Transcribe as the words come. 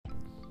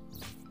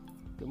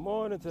Good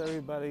morning to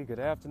everybody, good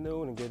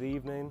afternoon and good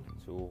evening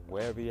to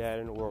wherever you're at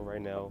in the world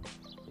right now,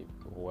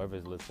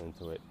 whoever's listening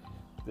to it.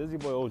 This is your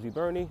boy OG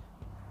Bernie,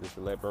 this is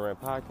the Let Burn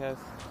Podcast,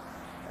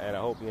 and I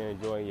hope you're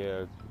enjoying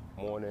your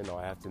morning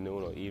or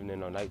afternoon or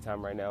evening or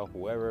nighttime right now,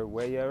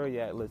 wherever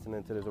you're at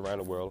listening to this around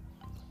the world.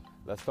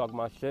 Let's talk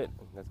my shit,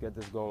 let's get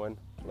this going.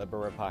 Let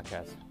Burn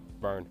Podcast,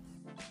 burn.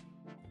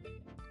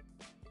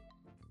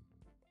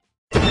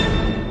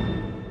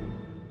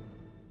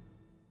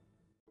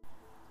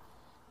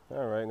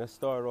 All right, let's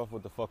start off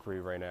with the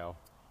fuckery right now.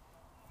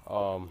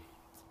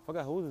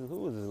 Forgot who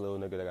was this little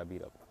nigga that got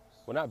beat up?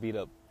 Well, not beat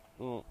up.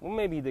 Well,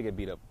 maybe he did get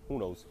beat up. Who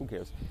knows? Who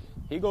cares?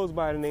 He goes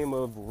by the name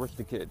of Rich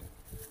the Kid.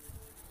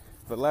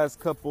 For the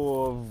last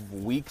couple of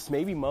weeks,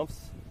 maybe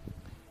months,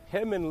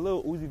 him and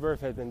Lil Uzi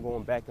Vert has been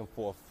going back and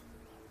forth.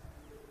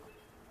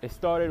 It's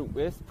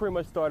pretty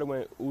much started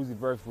when Uzi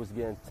Vert was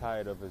getting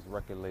tired of his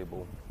record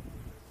label.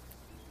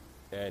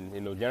 And,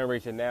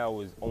 Generation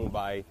Now is owned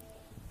by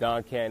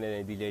Don Cannon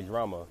and DJ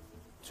Drama,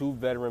 two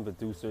veteran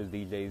producers,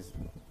 DJs.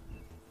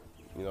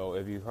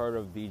 If you've heard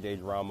of DJ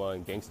Drama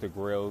and Gangsta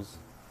Grills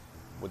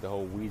with the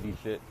whole Weezy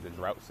shit, the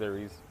Drought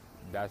series,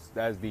 that's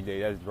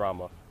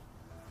Drama.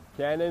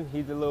 Cannon,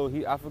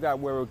 I forgot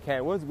where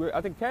Cannon was. I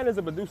think Cannon's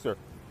a producer.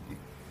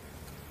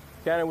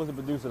 Cannon was a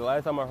producer. The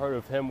last time I heard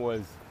of him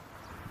was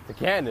the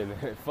Cannon.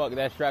 Fuck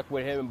that track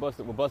with him and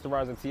Busta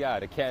Rhymes and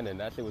T.I., the Cannon.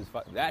 That shit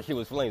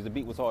was flames. The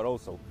beat was hard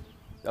also.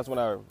 That's when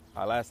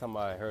last time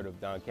I heard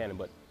of Don Cannon,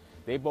 but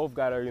they both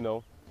got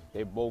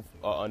they both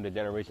are under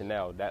Generation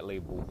Now, that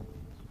label,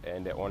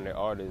 and on their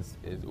artist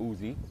is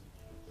Uzi.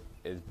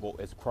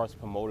 It's cross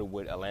promoted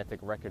with Atlantic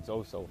Records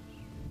also.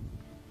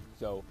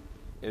 So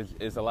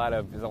it's a lot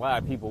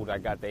of people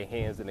that got their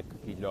hands in the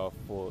cookie jar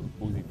for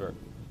Uzi Vert.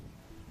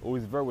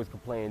 Uzi Vert was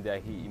complaining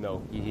that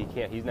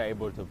he's not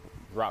able to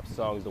drop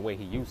songs the way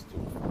he used to,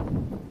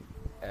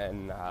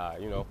 and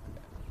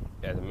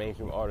as a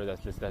mainstream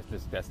artist,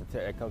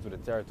 that comes with the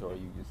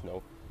territory.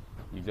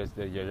 You're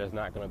just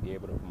not gonna be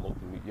able to promote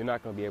you're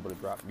not gonna be able to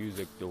drop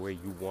music the way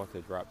you want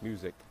to drop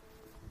music.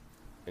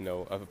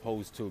 As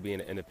opposed to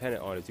being an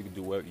independent artist, you can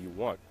do whatever you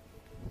want.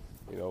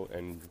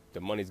 And the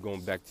money's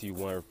going back to you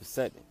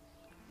 100%.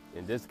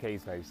 In this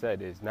case, like I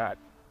said, it's not.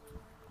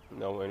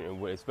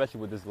 And especially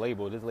with this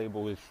label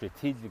is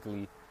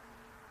strategically,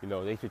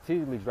 they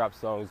strategically drop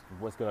songs.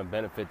 What's gonna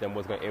benefit them?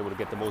 What's gonna be able to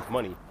get the most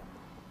money?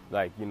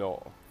 Like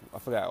I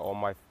forgot all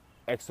my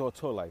XO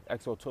Tour Life.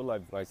 XO Tour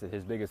Life, like I said,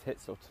 his biggest hit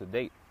so to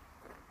date,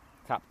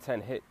 top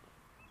 10 hit,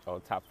 or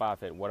top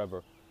 5 hit,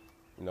 whatever.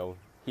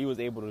 He was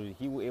able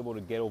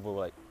to get over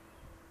like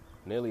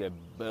nearly a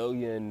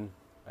billion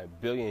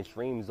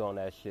streams on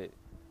that shit.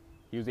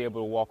 He was able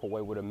to walk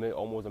away with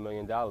almost $1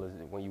 million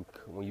when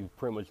you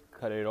pretty much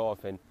cut it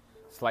off and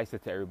slice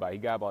it to everybody.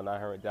 He got about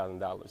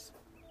 $900,000.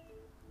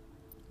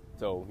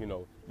 So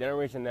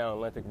Generation Now,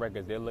 Atlantic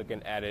Records, they're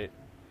looking at it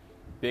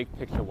big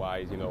picture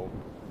wise.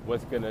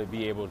 What's gonna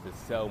be able to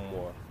sell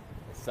more.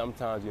 And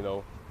sometimes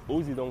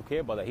Uzi don't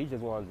care about that. He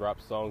just wants to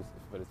drop songs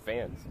for his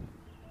fans.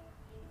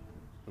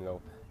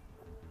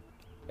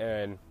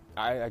 And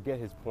I get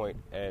his point.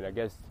 And I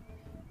guess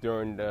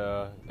during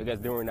that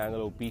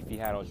little beef he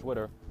had on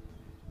Twitter,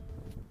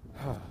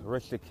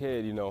 Rich the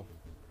Kid,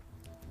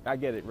 I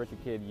get it. Rich the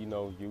Kid,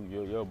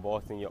 you're a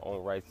boss in your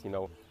own rights.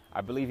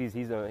 I believe he's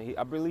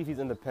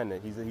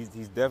independent.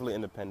 He's definitely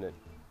independent.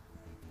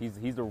 He's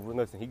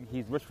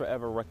Rich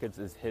Forever Records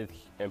is his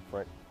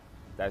imprint.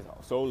 That's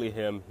solely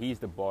him. He's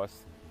the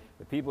boss.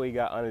 The people he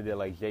got under there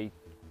like Jay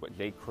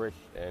Krish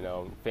and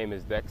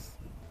Famous Dex.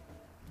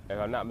 If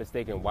I'm not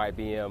mistaken,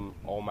 YBM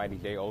Almighty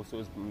J also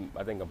is,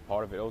 I think, a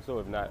part of it also.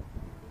 If not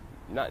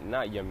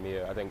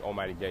Yamir, I think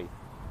Almighty J.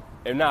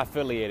 They're not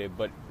affiliated,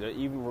 but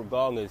even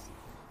regardless,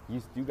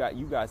 you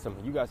got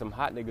some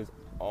hot niggas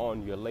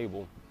on your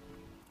label.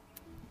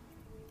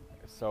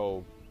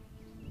 So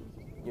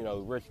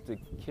Rich the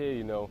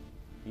Kid,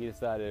 he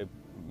decided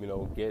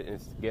to,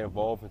 get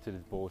involved into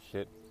this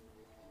bullshit.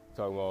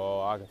 Talking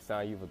about, I can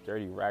sign you for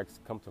 30 racks,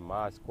 come to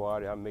my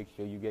squad, I'll make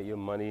sure you get your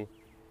money.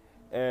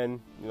 And,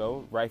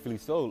 rightfully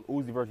so,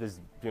 Uzi Vert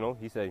just,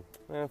 he said,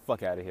 man,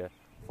 fuck out of here.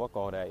 Fuck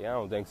all that. Yeah, I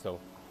don't think so.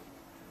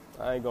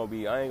 I ain't gonna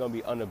be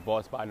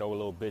underbossed by no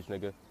little bitch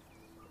nigga.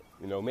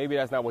 Maybe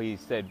that's not what he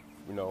said,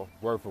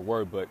 word for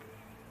word, but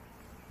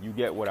you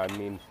get what I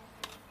mean.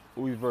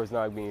 Uzi Vert's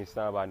not being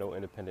signed by no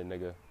independent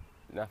nigga.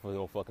 Not for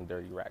no fucking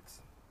 30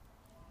 racks.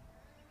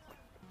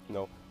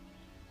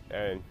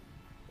 And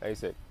like I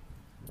said,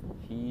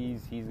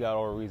 he's got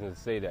all the reasons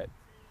to say that.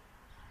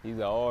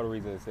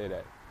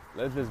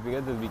 Let's just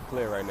be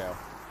clear right now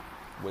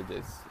with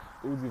this.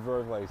 Uzi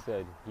Vert, like I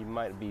said, he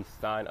might be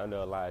signed under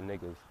a lot of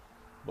niggas,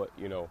 but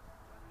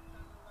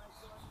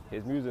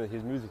his music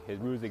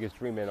is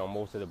streaming on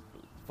most of the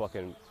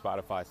fucking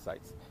Spotify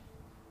sites.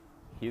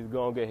 He's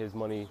gonna get his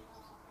money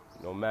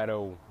no matter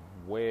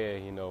where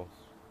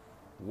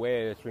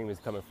the stream is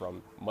coming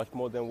from, much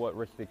more than what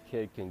Rich the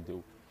Kid can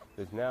do.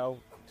 Because now,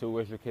 to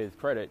Rich the Kid's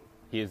credit,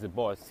 he is the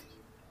boss.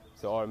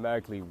 So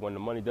automatically, when the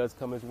money does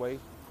come his way,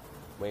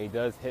 when he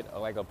does hit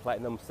like a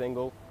platinum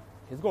single,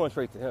 it's going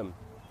straight to him.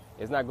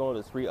 It's not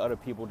going to 3 other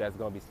people that's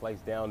going to be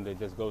sliced down to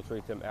just go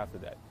straight to him after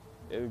that.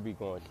 It would be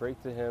going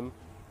straight to him,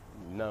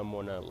 none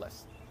more, none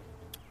less.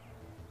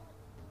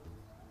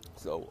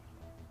 So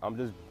I'm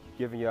just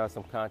giving y'all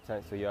some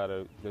content so y'all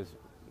to just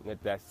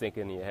let that sink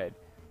in your head,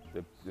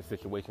 the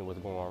situation what's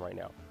going on right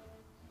now.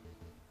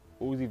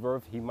 Uzi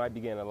Vert, he might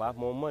be getting a lot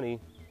more money,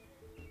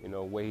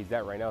 where he's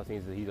at right now. It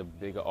seems that he's a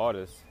bigger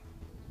artist.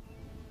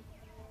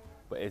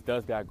 But it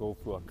does got to go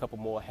through a couple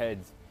more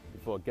heads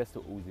before it gets to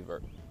Uzi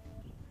Vert.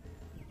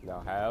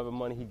 Now, however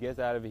money he gets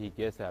out of it, he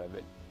gets out of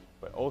it.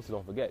 But also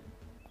don't forget,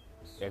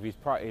 if he's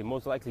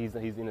most likely he's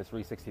in a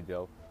 360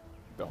 deal,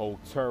 the whole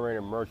touring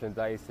and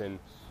merchandise and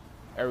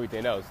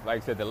everything else.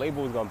 Like I said, the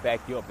label is going to back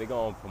you up. They're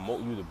going to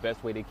promote you the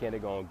best way they can. They're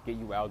going to get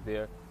you out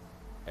there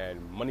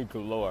and money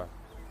galore.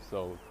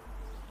 So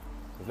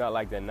it's not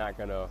like they're not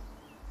going to,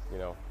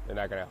 they're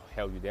not going to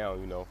hold you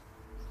down, And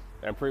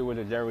I'm pretty with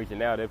the generation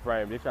now, they're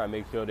trying to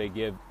make sure they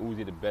give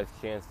Uzi the best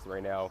chance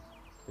right now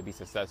to be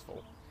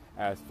successful.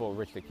 As for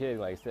Rich the Kid,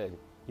 like I said,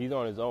 he's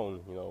on his own,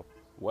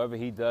 Whatever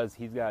he does,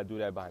 he's got to do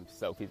that by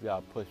himself. He's got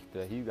to push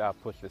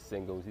the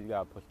singles. He's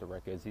got to push the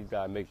records. He's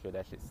got to make sure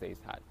that shit stays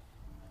hot.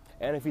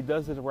 And if he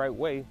does it the right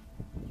way,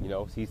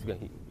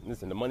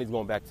 listen, the money's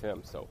going back to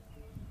him. So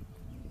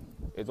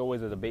it's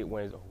always a debate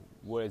what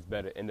is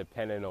better,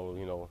 independent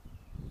or,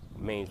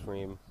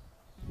 mainstream.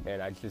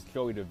 And I just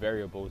show you the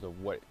variables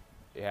of what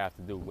it has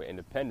to do with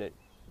independent.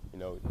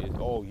 It's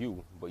all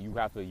you, but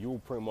you're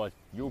pretty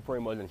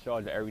much in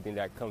charge of everything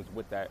that comes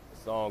with that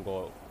song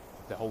or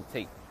the whole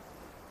tape.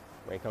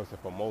 When it comes to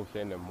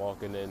promotion and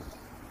marketing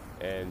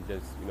and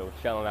just,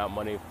 shelling out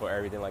money for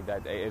everything like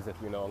that. As if,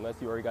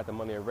 unless you already got the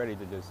money already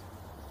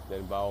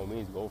then by all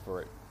means go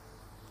for it.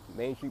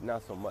 Mainstream,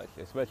 not so much,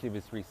 especially if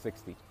it's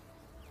 360.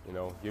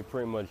 You're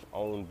pretty much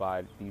owned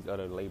by these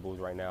other labels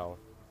right now,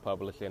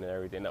 publishing and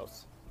everything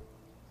else.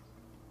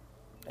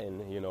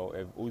 And,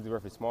 if Uzi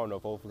Vert is smart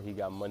enough, hopefully he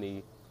got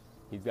money.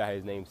 He's got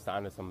his name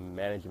signed to some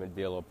management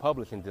deal or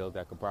publishing deals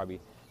that could probably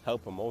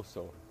help him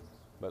also.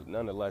 But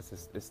nonetheless,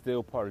 it's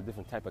still part of a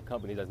different type of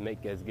company that's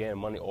getting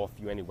money off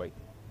you anyway.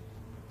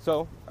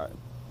 So,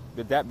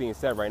 with that being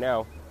said right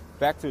now,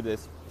 back to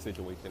this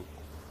situation.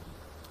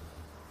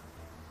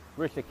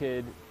 Rich the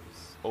Kid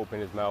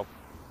opened his mouth.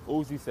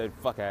 Uzi said,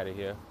 fuck out of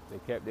here.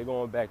 They're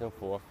going back and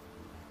forth.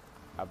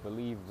 I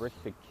believe Rich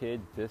the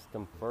Kid dissed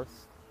him first.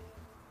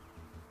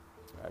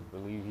 I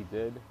believe he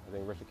did. I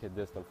think Rich the Kid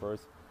dissed him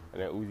first,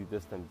 and then Uzi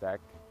dissed him back.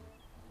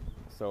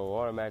 So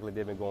automatically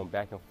they've been going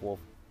back and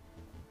forth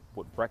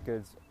with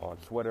records on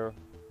Twitter,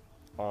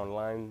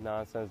 online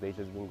nonsense. They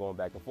just been going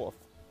back and forth.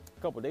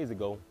 A couple of days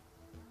ago,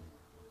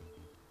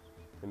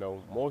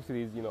 most of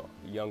these,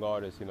 young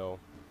artists,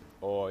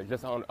 or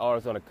just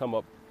artists on the come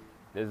up,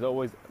 there's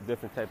always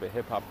different type of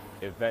hip hop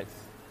events.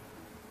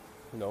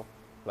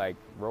 Like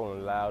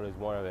Rolling Loud is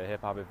one of the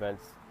hip hop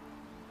events.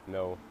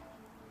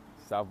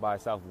 South by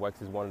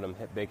Southwest is one of them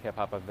big hip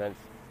hop events.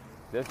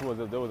 There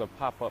was a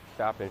pop up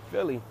shop in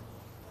Philly.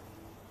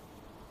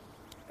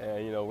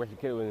 And Rich the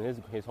Kid was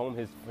in his home,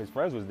 his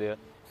friends was there.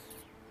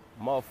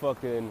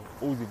 Motherfucking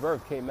Uzi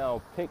Vert came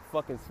out, pink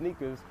fucking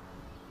sneakers,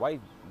 white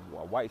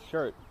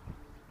shirt,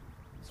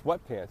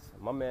 sweatpants.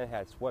 My man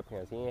had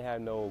sweatpants. He ain't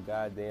had no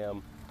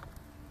goddamn,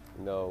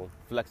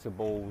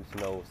 flexible,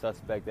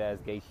 suspect ass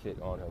gay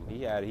shit on him.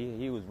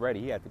 He was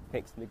ready. He had the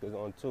pink sneakers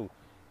on too.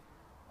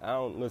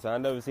 I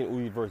never seen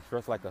Uzi Vert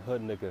dressed like a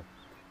hood nigga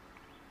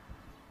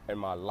in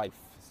my life.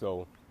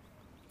 So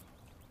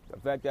the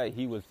fact that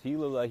he looked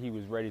like he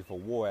was ready for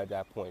war at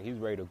that point. He's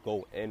ready to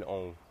go in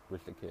on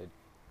Rich the Kid.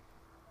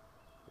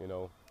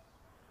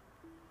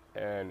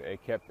 And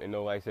it kept,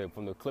 like I said,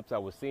 from the clips I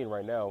was seeing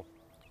right now,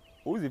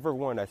 Uzi Vert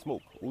wanted that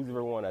smoke.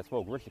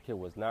 Rich the Kid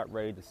was not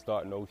ready to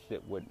start no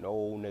shit with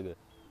no nigga.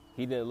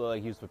 He didn't look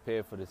like he was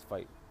prepared for this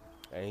fight.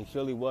 And he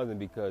surely wasn't,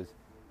 because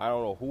I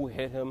don't know who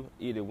hit him.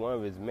 Either one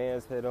of his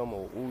mans hit him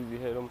or Uzi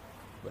hit him.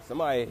 But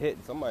somebody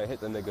hit the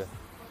nigga.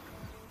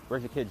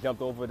 Rich the Kid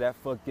jumped over that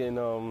fucking,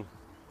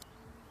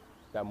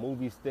 that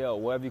movie style,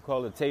 whatever you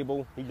call it,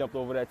 table. He jumped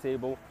over that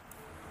table.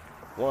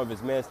 One of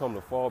his men told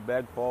him to fall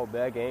back,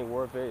 ain't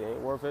worth it.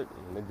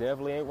 And it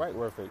definitely ain't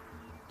worth it.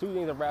 Two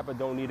things a rapper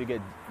don't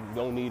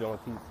need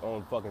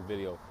on fucking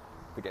video: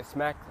 to get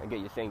smacked and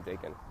get your chain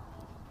taken.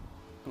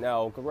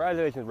 Now,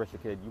 congratulations, Rich the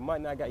Kid. You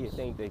might not got your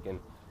chain taken,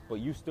 but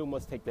you still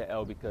must take the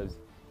L, because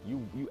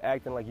you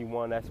acting like you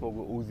won that smoke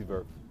with Uzi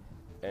Vert.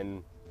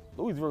 And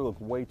Uzi Vert looks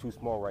way too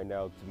small right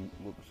now to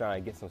be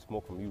trying to get some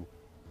smoke from you.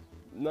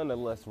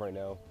 Nonetheless, right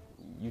now,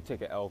 you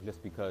take an L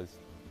just because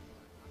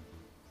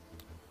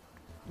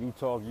you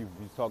talking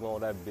all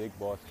that big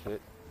boss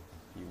shit.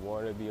 You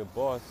wanted to be a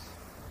boss.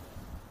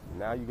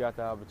 Now you got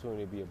the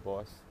opportunity to be a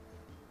boss,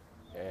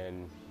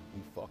 and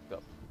you fucked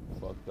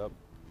up.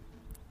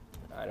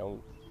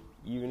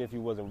 Even if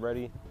you wasn't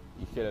ready,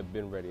 you should have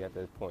been ready at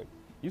that point.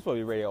 You supposed to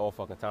be ready at all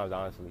fucking times,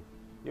 honestly.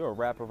 You're a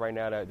rapper right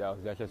now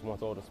that just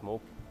wants all the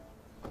smoke.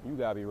 You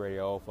gotta be ready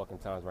at all fucking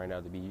times right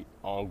now to be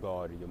on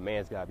guard. Your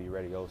man's gotta be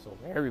ready also.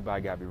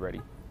 Everybody gotta be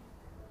ready.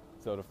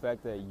 So the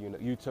fact that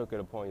you took it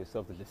upon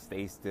yourself to just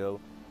stay still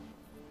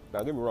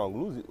Now, get me wrong,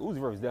 Uzi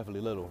Vert is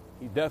definitely little.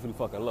 He's definitely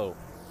fucking low.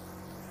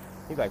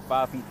 He's like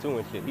 5'2"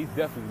 and shit. He's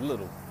definitely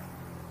little.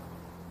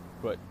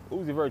 But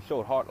Uzi Vert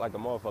showed heart like a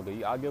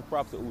motherfucker. I'll give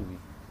props to Uzi.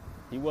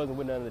 He wasn't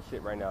with none of the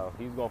shit right now.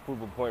 He's gonna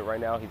prove a point right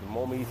now. The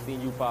moment he's seen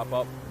you pop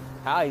up,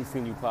 how he's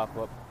seen you pop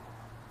up,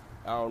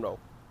 I don't know.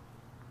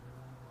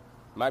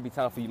 Might be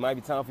time for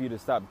you to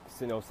stop,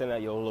 sending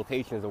out your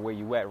locations of where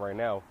you at right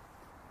now.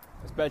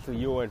 Especially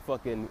you're in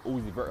fucking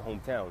Uzi Vert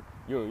hometown.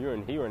 You're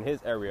in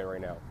his area right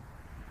now.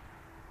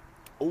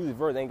 Uzi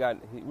Vert,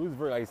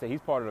 like I said, he's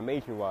part of the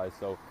Nationwide,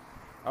 so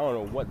I don't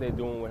know what they're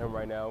doing with him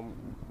right now,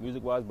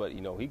 music-wise, but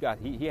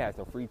he has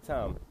some free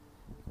time.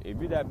 If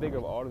you're that big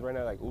of an artist right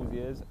now like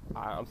Uzi is,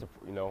 I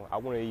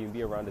wouldn't even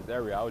be around this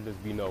area. I would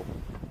just be,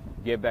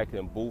 get back to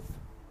the booth,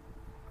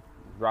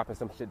 dropping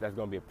some shit that's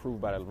gonna be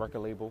approved by the record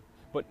label.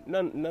 But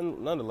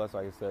nonetheless,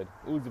 like I said,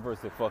 Uzi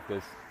Vert said, "Fuck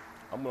this,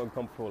 I'm gonna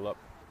come pull up."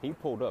 He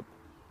pulled up.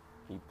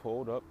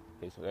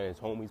 His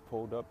homies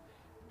pulled up,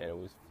 and it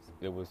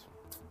was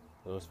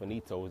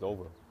finito. It was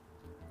over.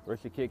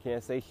 Rich the Kid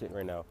can't say shit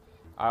right now.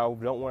 I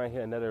don't want to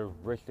hear another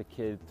Rich the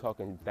Kid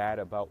talking bad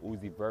about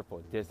Uzi Vert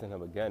or dissing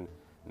him again.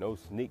 No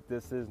sneak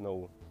disses,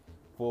 no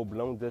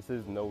full-blown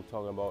disses, no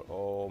talking about,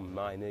 oh,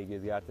 my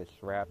niggas got the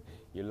strap.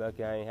 You're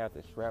lucky I ain't have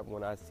the strap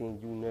when I seen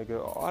you, nigga.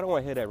 Oh, I don't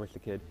want to hear that, Rich the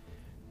Kid.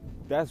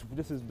 That's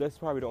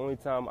probably the only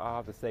time I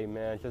have to say,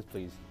 man, just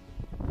please.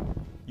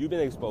 You've been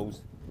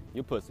exposed.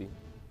 You're pussy.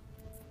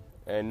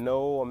 And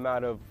no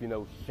amount of,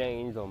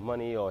 change or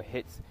money or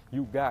hits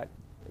you got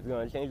is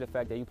going to change the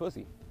fact that you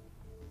pussy.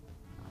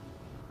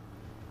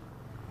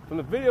 From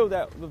the first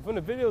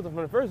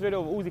video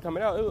of Uzi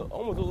coming out, it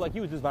almost looked like he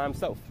was just by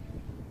himself.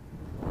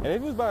 And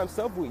if he was by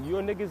himself with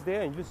your niggas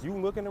there and just you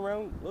looking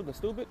around looking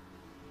stupid,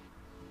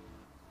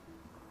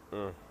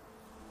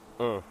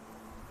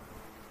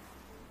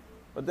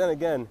 But then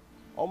again,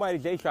 Almighty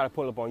J tried to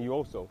pull up on you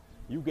also.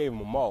 You gave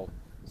him a maul,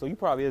 so you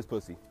probably is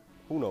pussy.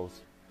 Who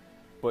knows?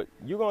 But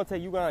you have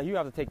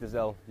to take this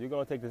L. You're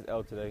gonna take this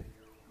L today.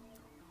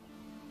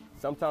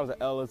 Sometimes an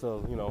L is a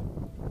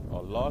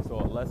loss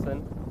or a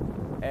lesson.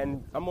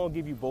 And I'm gonna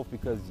give you both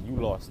because you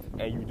lost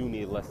and you do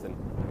need a lesson.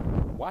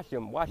 Wash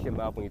your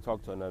mouth when you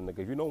talk to another nigga.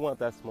 If you don't want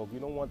that smoke, you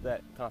don't want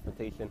that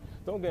confrontation,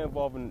 don't get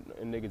involved in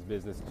niggas'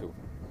 business too.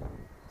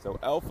 So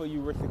L for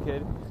you, Rich the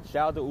Kid.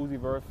 Shout out to Uzi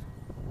Vert.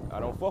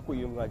 I don't fuck with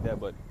you like that,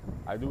 but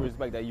I do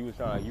respect that you was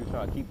trying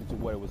to keep it to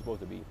what it was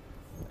supposed to be.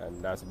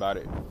 And that's about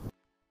it.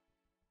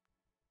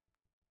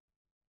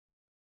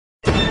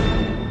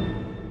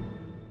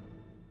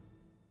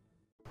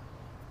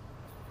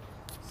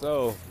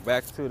 So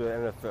back to the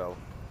NFL.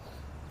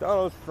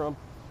 Donald Trump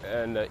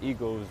and the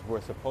Eagles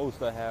were supposed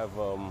to have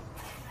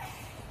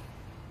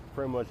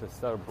pretty much a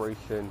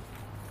celebration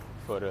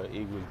for the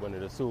Eagles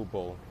winning the Super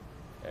Bowl.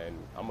 And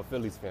I'm a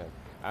Phillies fan.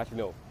 Actually,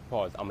 no,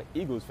 pause. I'm an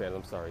Eagles fan.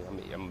 I'm sorry.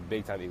 I'm a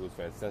big-time Eagles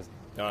fan. Since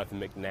Jonathan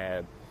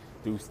McNabb,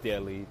 Deuce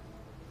Staley,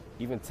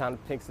 even Tom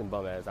Pinkston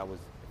bum ass. I was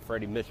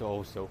Freddie Mitchell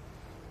also.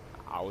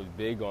 I was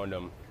big on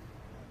them.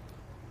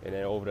 And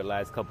then over the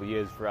last couple of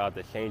years, throughout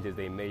the changes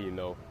they made,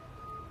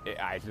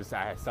 I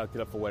sucked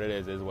it up for what it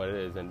is what it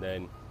is. And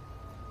then,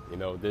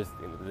 this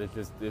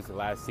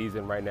last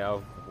season right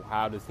now,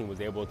 how this team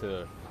was able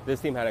to, this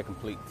team had a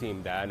complete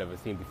team that I never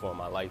seen before in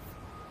my life.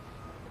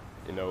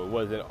 It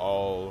wasn't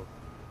all,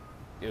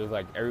 it was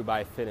like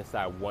everybody fit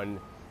inside one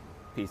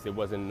piece. It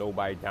wasn't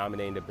nobody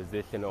dominating the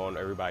position on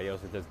everybody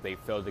else. It just, they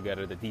fell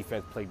together. The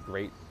defense played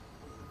great.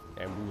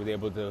 And we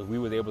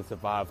was able to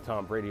survive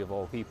Tom Brady of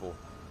all people.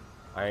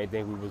 I didn't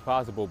think we was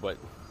possible, but,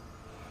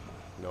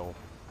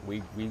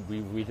 we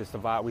just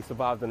survived. We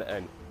survived in the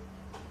end.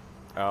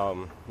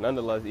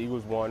 Nonetheless,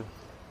 Eagles won,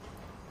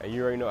 and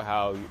you already know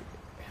how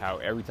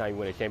every time you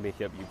win a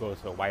championship, you go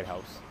to the White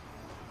House.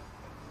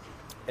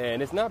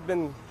 And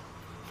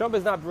Trump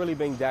has not really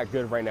been that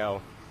good right now,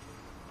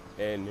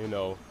 and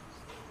there's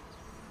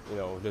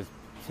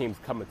teams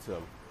coming to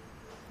him.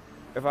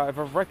 If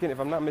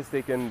I'm not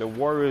mistaken, the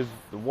Warriors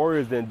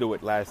didn't do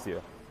it last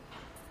year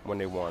when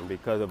they won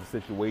because of a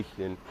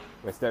situation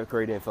when Steph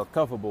Curry didn't feel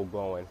comfortable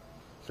going.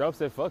 Trump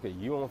said, fuck it,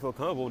 you don't feel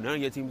comfortable, none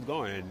of your team's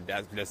going. And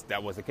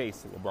that was the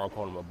case. LeBron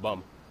called him a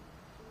bum.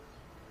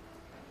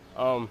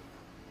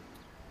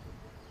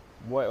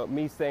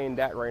 Me saying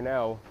that right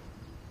now,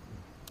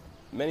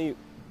 pretty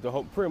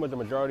much the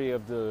majority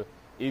of the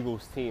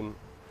Eagles team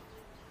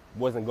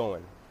wasn't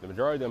going. The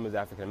majority of them is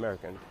African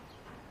American.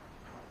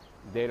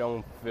 They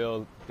don't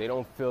feel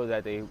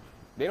that they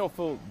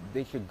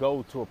should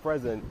go to a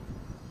president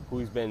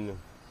who's been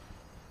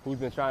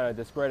trying to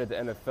discredit the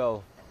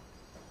NFL.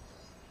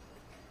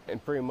 And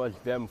pretty much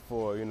them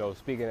for,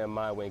 speaking their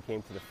mind when it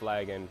came to the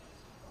flag, and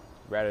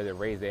rather than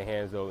raise their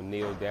hands or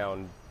kneel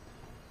down.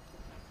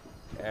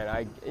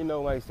 And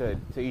like I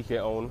said, to each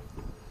their own.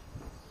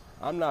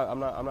 I'm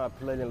not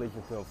pledging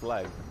allegiance to the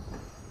flag.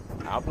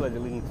 I'll pledge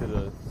allegiance to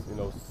the,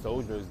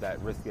 soldiers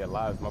that risk their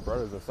lives. My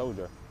brother's a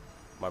soldier.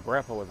 My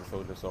grandpa was a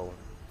soldier, so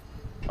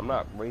I'm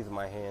not raising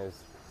my hands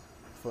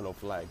for no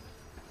flag.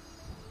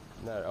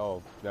 Not at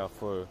all. Now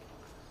for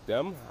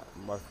them,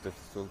 the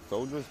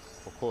soldiers,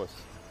 of course.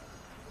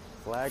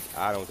 flag?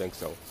 I don't think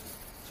so.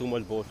 Too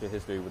much bullshit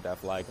history with that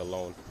flag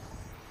alone.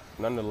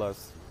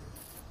 Nonetheless,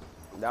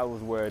 that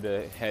was where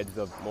the heads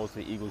of most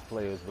of the Eagles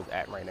players was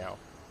at right now.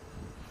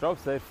 Trump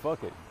said,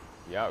 fuck it.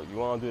 Yeah, you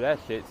want to do that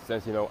shit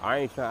since, I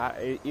ain't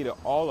trying, either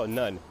all or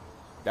none.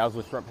 That was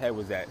what Trump's head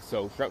was at.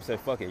 So Trump said,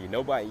 fuck it.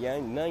 None of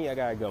y'all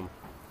got to come.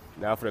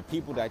 Now, for the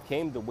people that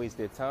came to waste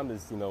their time,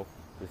 is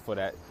for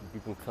that you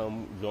can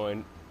come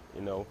join,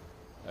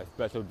 a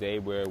special day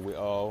where we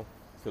all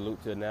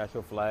salute to the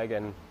national flag,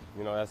 and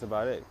that's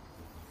about it.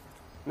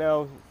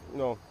 Now,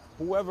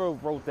 whoever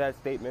wrote that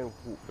statement,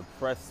 the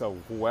press or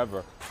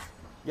whoever,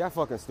 y'all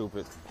fucking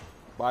stupid,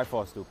 by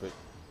far stupid.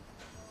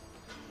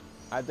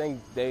 I think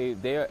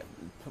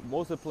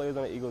most of the players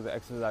on the Eagles are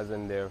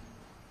exercising their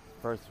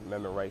First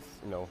Amendment rights,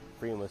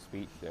 freedom of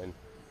speech, and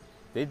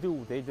they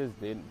don't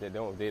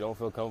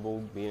feel comfortable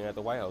being at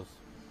the White House.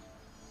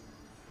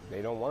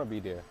 They don't want to be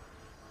there.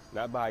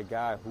 Not by a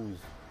guy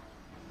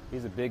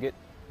he's a bigot,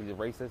 he's a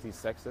racist, he's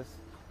sexist.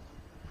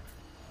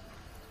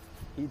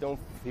 He don't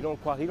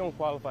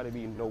qualify to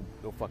be no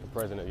fucking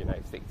president of the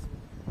United States.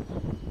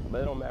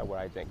 But it don't matter what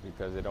I think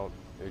because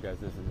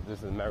this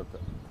is America.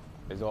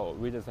 It's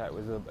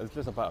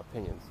just about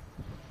opinions.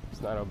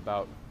 It's not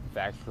about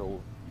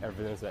factual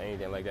evidence or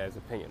anything like that. It's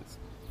opinions.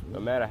 No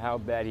matter how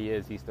bad he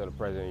is, he's still the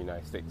president of the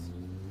United States.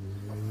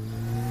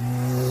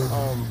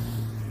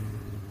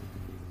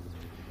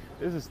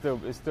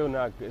 It's still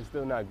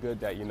not good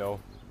that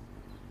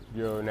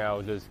you're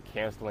now just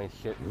canceling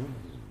shit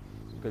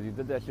because you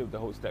did that shit with the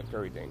whole Steph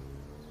Curry thing.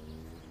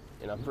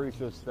 And I'm pretty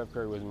sure Steph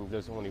Curry was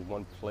just only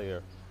one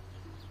player,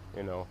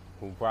 who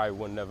probably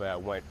would never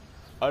have went.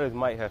 Others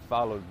might have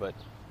followed, but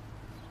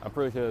I'm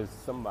pretty sure there's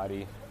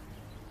somebody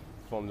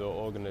from the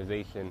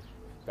organization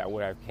that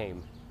would have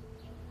came.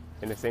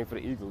 And the same for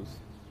the Eagles.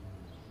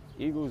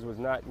 Eagles was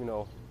not,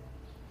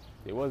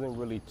 they wasn't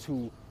really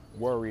too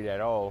worried at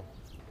all,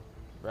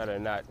 rather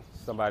than not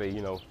somebody,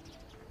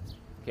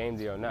 came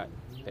there or not.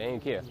 They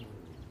didn't care.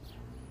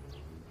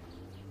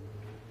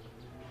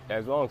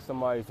 As long as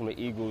somebody from the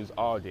Eagles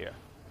are there.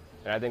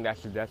 And I think that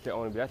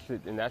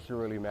should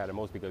really matter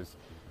most because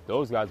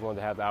those guys wanted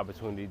to have the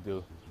opportunity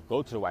to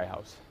go to the White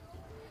House.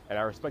 And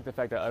I respect the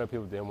fact that other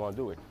people didn't want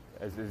to do it.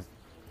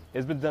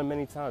 It's been done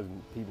many times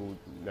and people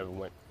never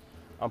went.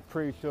 I'm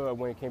pretty sure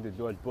when it came to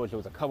George Bush, there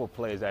was a couple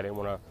players that didn't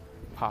want to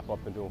pop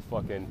up and do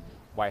fucking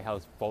White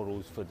House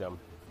photos for them.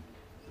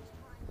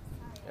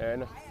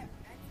 And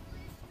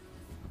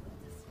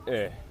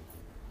yeah,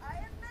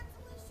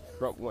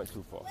 Trump went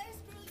too far.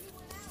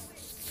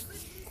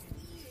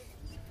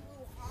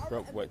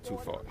 Trump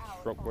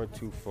went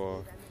too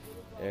far.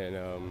 And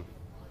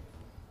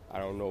I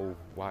don't know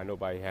why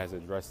nobody has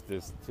addressed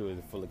this to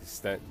the full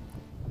extent.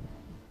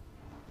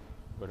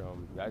 But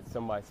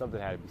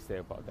something had to be said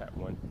about that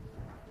one.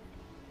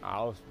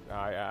 I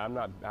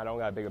don't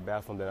got a bigger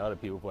bathroom than other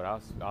people, but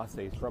I'll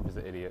say Trump is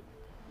an idiot.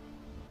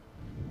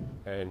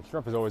 And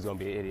Trump is always going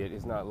to be an idiot.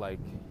 It's not like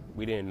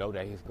we didn't know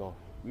that he's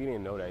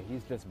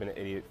just been an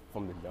idiot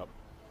from the jump.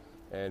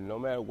 And no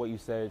matter what you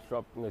say,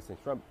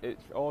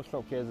 all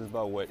Trump cares is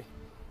about what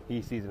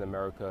he sees in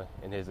America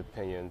and his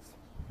opinions.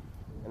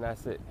 And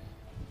that's it.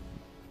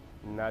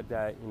 Not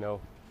that,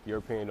 your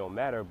opinion don't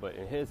matter, but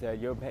in his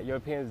head, your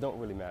opinions don't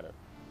really matter.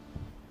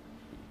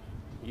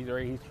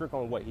 He's strict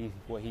on what he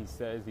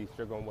says. He's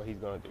strict on what he's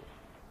gonna do.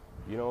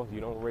 You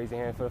don't raise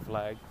your hand for the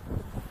flag.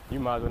 You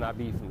might as well not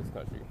be from this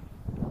country.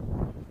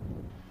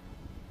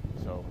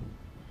 So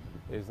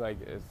it's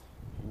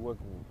what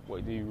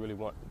do you really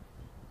want?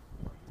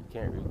 You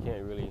can't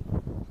really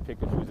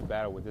pick and choose a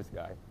battle with this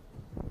guy.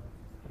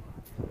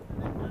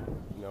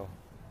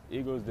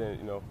 Eagles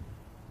didn't.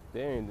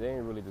 They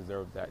didn't really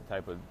deserve that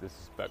type of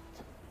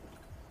disrespect.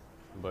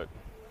 But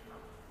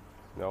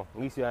at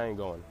least I ain't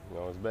going.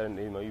 It's better.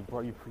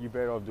 You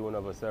better off doing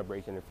another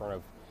celebration in front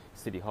of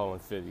City Hall in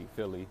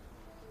Philly.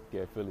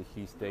 Get a Philly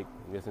cheesesteak,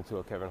 listen to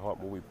a Kevin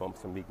Hart movie, bump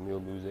some Meek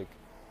Mill music,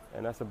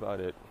 and that's about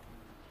it.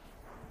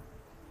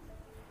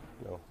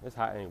 It's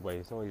hot anyway.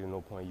 It's not even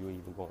no point you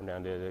even going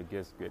down there to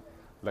get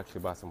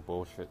lectured about some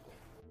bullshit.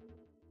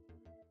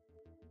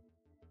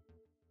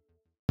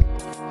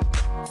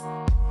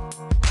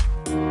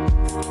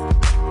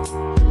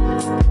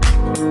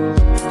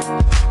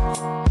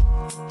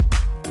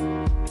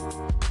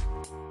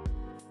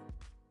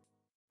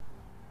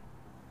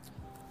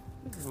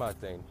 This is my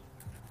thing.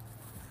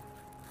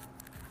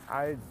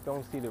 I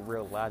don't see the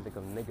real logic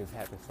of niggas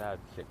having side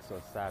chicks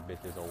or side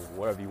bitches or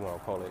whatever you want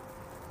to call it.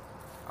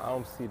 I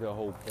don't see the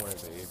whole point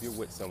of it. If you're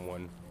with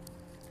someone,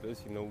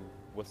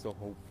 what's the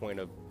whole point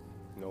of,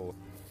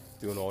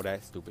 doing all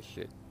that stupid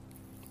shit?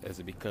 Is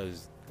it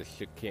because the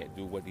shit can't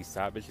do what these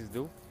side bitches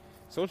do?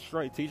 So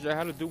straight teach her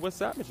how to do what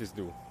side bitches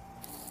do.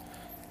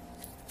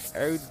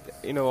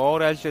 All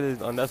that shit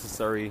is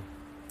unnecessary.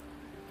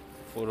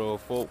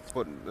 For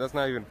that's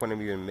not even the point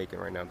I'm even making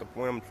right now. The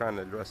point I'm trying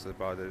to address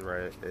about this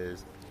right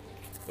is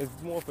it's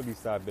more for these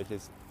side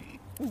bitches.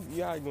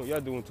 Y'all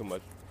doing too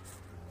much.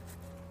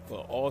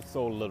 But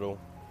also little.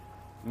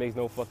 Makes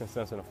no fucking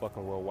sense in the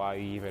fucking world why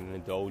you even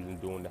indulge in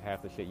doing the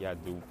half the shit y'all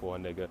do for a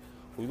nigga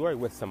who's already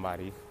with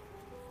somebody,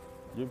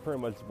 you're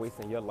pretty much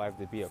wasting your life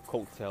to be a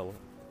coattail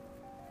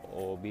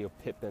or be a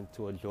Pippen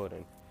to a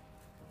Jordan.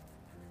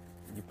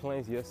 You're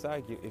playing your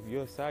sidekick. If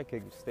you're a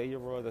sidekick, stay your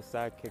role as a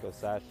sidekick or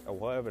side or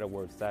whatever the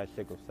word, side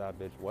chick or side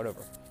bitch,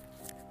 whatever.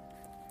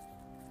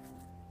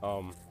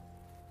 I'm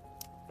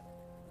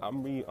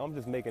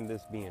just making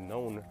this being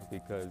known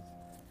because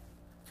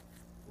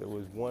there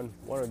was one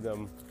of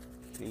them.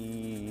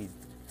 He,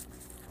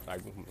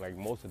 like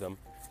most of them,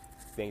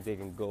 think they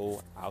can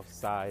go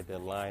outside the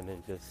line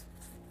and just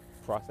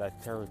cross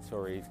that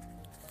territory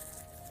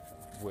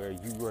where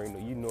you already know,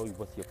 you know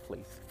what's your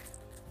place.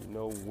 You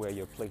know where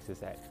your place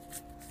is at.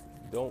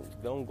 Don't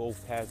go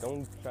past.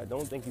 Don't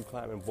think you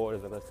climbing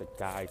borders unless the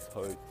guy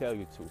tell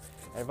you to,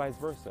 and vice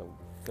versa.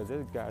 Because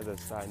there's guys that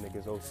side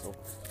niggas also,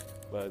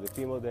 but the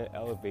female didn't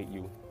elevate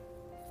you.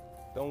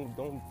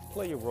 Don't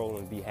play your role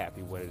and be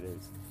happy what it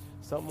is.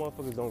 Some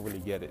motherfuckers don't really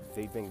get it.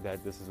 They think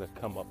that this is a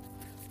come up.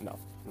 No,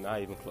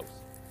 not even close.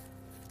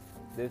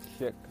 This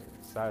chick,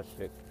 side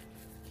chick,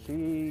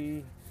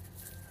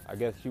 I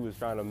guess she was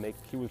trying to make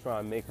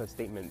her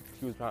statement.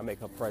 She was trying to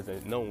make her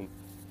presence known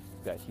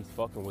that she's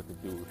fucking with the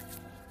dude.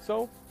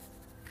 So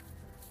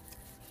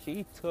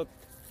she took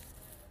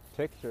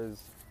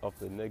pictures of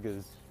the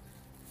nigga's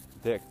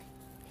dick,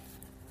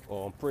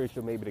 or I'm pretty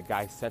sure maybe the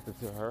guy sent it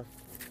to her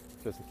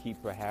just to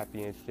keep her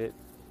happy and shit.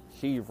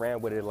 She ran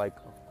with it like,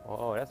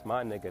 oh, that's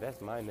my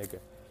nigga.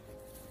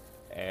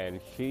 And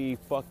she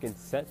fucking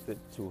sent it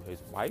to his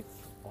wife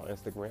on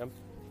Instagram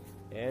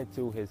and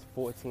to his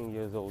 14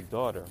 years old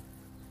daughter.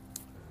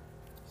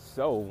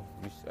 So,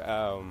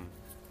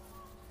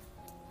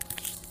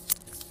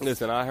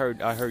 listen, I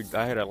heard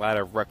a lot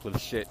of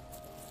reckless shit,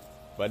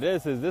 but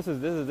this is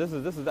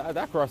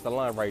that crossed the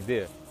line right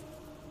there.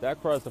 That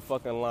crossed the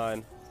fucking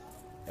line,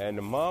 and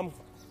the mom,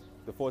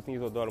 the 14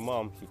 years old daughter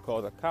mom, she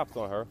called the cops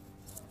on her,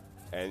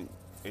 and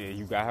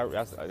you got her.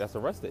 That's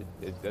arrested.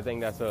 I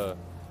think that's a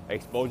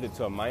exposure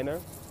to a minor.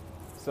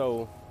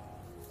 So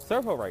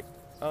serve her right.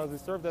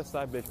 Serve that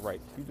side bitch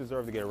right. You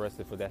deserve to get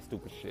arrested for that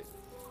stupid shit.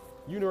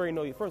 You already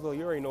know. First of all,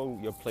 you already know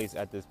your place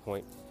at this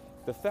point.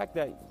 The fact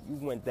that you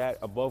went that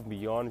above and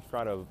beyond,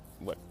 trying to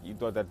you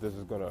thought that this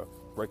was gonna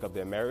break up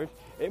their marriage.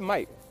 It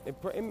might.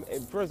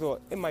 First of all,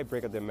 it might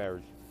break up their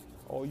marriage.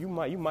 Or you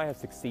might have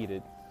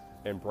succeeded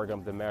in breaking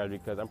up the marriage,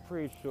 because I'm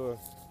pretty sure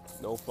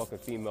no fucking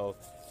female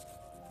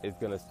is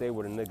gonna stay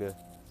with a nigga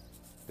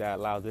that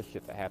allowed this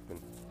shit to happen.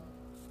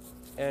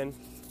 And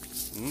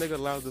nigga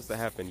allowed this to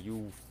happen.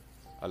 You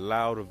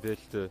allowed a bitch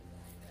to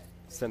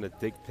send a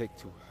dick pic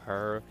to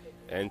her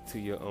and to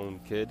your own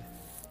kid.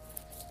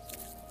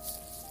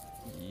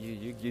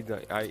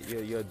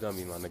 You're a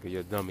dummy, my nigga.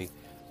 You're a dummy.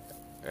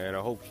 And I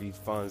hope she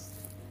finds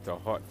the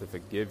heart to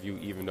forgive you,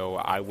 even though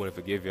I wouldn't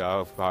forgive you.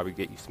 I'll probably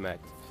get you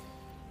smacked.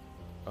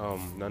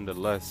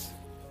 Nonetheless,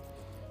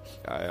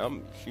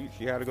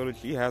 she has to go to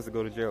jail. She has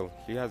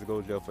to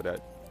go to jail for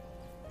that.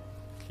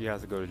 She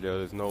has to go to jail.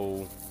 There's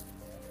no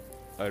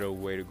other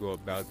way to go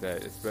about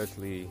that.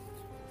 Especially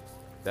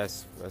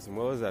that's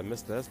what was that,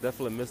 Mister?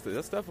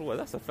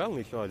 That's a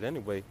felony charge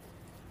anyway.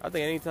 I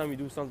think anytime you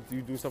do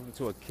something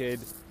to a kid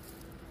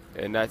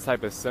in that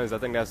type of sense, I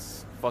think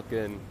that's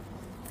fucking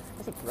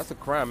that's a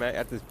crime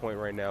at this point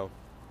right now.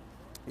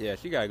 Yeah,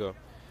 she gotta go.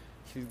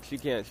 She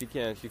can't.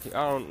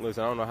 I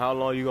don't know how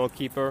long you gonna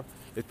keep her.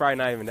 It's probably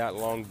not even that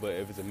long, but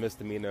if it's a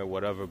misdemeanor or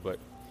whatever, but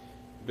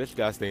bitch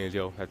gotta stay in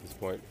jail at this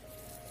point.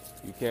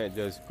 You can't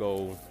just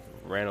go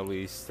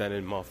randomly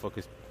sending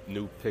motherfuckers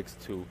new pics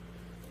to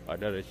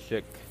another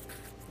chick,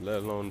 let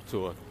alone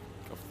to a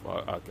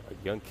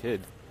young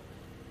kid.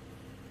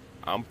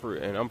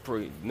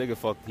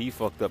 Nigga he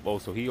fucked up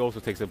also. He also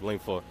takes the blame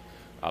for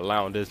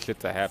allowing this shit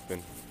to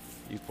happen.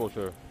 He's supposed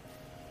to,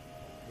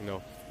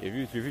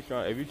 if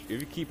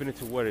you're keeping it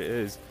to what it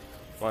is,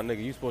 my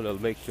nigga, you supposed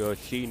to make sure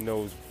she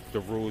knows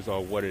the rules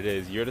on what it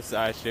is. You're the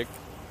side chick.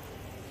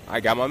 I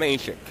got my main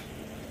chick.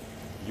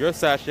 You're a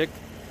side chick.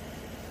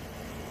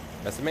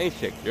 That's the main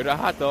chick. You're the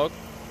hot dog.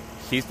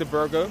 She's the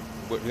burger.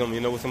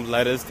 With some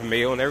lettuce,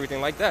 tomato, and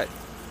everything like that.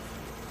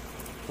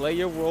 Play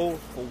your role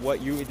for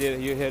what you're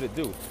here to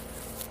do.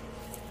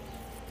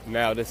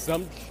 Now, there's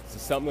some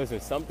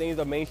things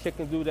a main chick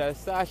can do that a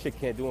side chick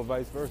can't do, and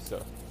vice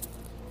versa.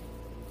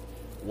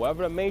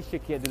 Whatever the main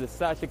chick can't do, the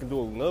side chick can do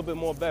a little bit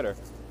more better.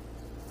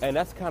 And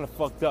that's kind of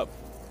fucked up.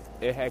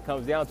 It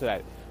comes down to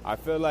that. I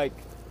feel like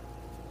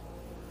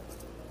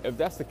if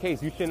that's the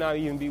case, you should not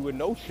even be with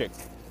no chick.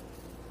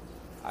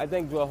 I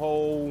think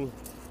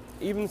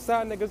even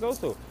side niggas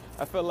also.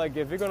 I feel like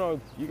if you're gonna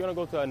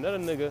go to another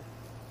nigga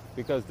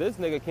because this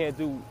nigga can't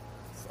do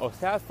or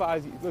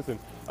satisfies you. Listen,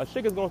 a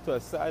chick is going to a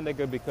side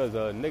nigga because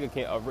her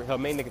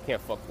main nigga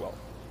can't fuck well.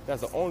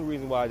 That's the only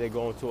reason why they're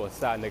going to a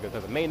side nigga,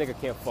 because the main nigga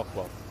can't fuck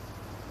well.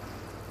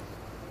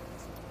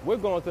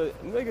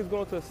 Niggas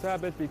going to a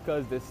side bitch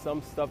because there's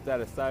some stuff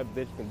that a side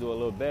bitch can do a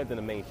little better than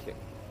the main chick.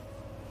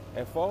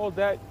 And for all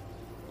that,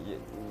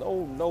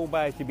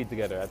 nobody should be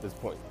together at this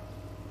point.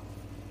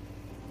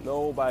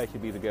 Nobody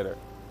should be together.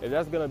 If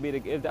that's gonna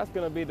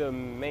be the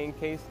main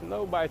case,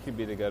 nobody should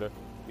be together,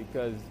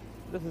 because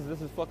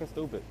This is fucking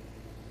stupid.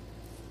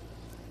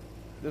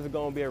 This is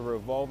gonna be a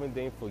revolving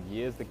thing for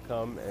years to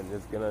come, and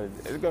it's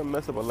gonna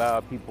mess up a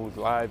lot of people's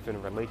lives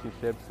and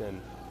relationships,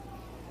 and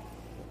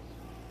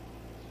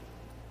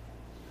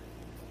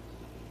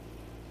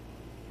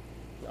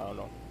I don't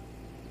know.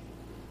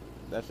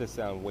 That just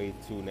sounds way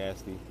too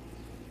nasty.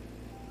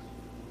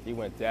 He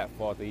went that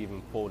far to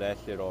even pull that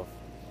shit off.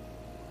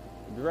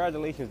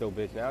 Congratulations, though,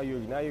 bitch. Now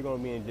you're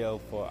gonna be in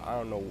jail for I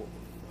don't know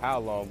how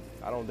long.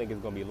 I don't think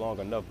it's gonna be long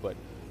enough. But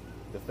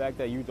the fact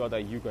that you thought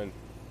that you can,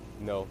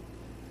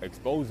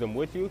 expose them,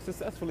 which you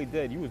successfully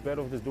did. You was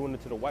better off just doing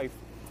it to the wife.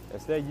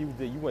 Instead,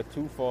 you went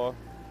too far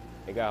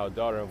and got her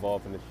daughter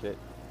involved in this shit.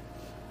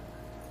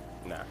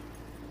 Nah,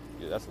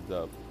 yeah, that's a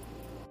dub.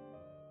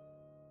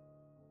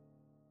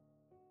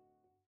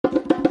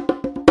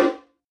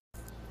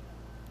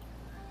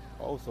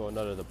 Also,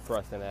 another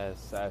depressing ass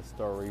sad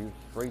story,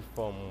 straight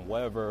from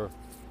wherever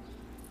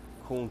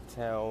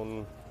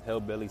Coontown,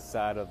 hillbilly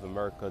side of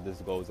America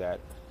this goes at.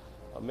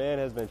 A man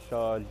has been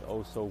charged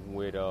also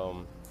with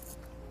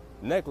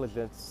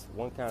negligence,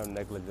 one kind of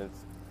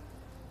negligence,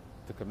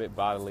 to commit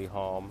bodily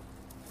harm.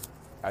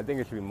 I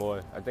think it should be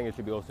more. I think it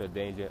should be also a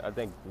danger. I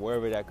think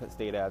wherever that could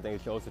stay at, I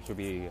think it should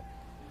be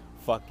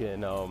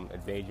fucking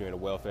endangering the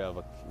welfare of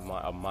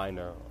a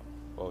minor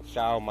or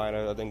child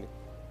minor. I think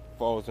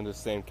falls in the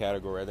same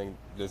category. I think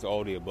just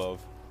all the above.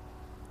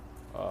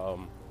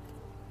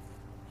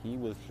 He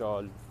was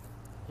charged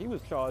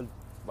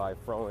by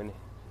throwing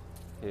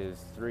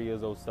his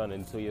 3-year-old son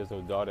and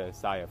 2-year-old daughter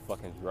inside a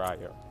fucking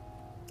dryer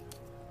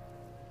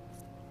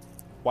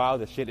while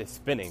the shit is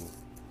spinning.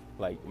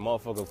 Like,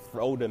 motherfucker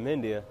throw them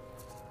in there,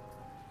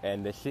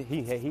 and the shit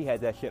he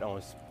had that shit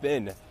on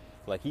spin.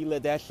 Like, he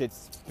let that shit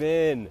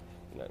spin.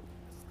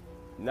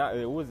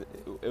 It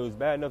was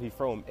bad enough he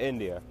throw him in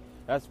there.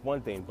 That's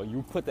one thing, but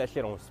you put that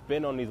shit on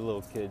spin on these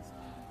little kids,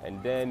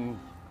 and then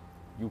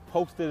you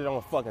posted it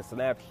on fucking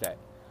Snapchat.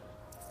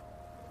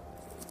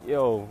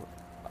 Yo,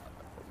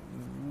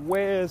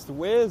 where's the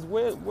where's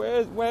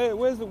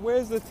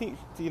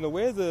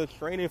the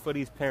training for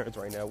these parents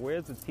right now?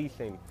 Where's the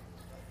teaching?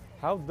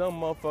 How dumb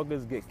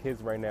motherfuckers get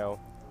kids right now?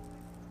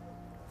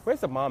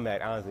 Where's the mom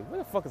at, honestly? Where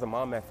the fuck is the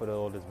mom at for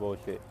all this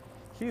bullshit?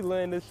 She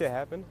letting this shit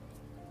happen?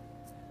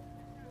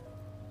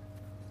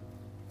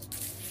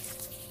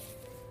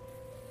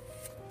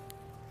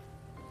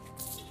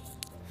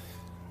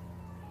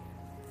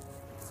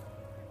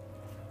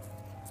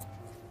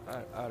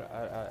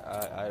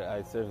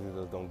 I seriously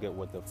just don't get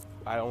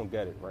I don't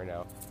get it right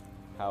now.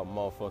 How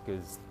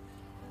motherfuckers,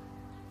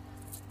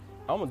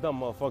 I'm a dumb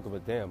motherfucker,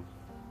 but damn.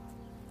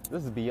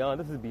 This is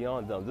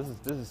beyond dumb. This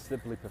is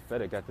simply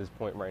pathetic at this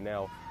point right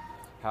now.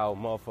 How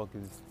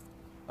motherfuckers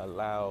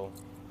allow,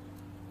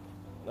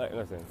 like,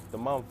 listen, the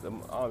mom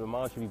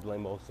should be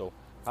blamed also.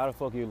 How the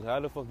fuck you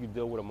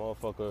deal with a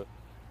motherfucker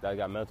that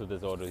got mental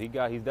disorder?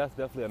 That's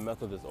definitely a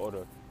mental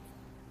disorder.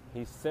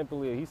 He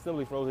simply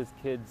throws his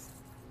kids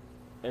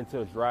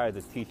into a dryer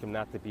to teach him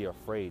not to be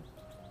afraid.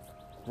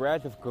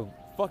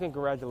 Fucking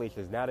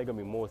congratulations. Now they're gonna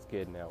be more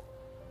scared now.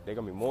 They're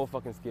gonna be more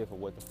fucking scared for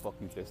what the fuck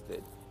you just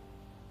did.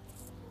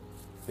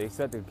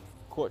 The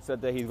court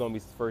said that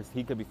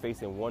he could be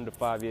facing 1 to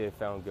 5 years if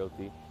found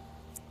guilty.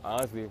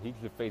 Honestly, he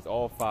should face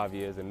all 5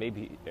 years, and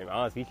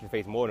honestly, he should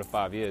face more than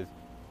 5 years.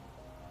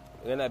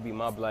 Then that'd be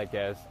my black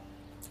ass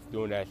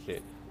doing that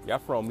shit. Y'all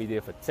thrown me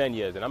there for 10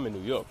 years, and I'm in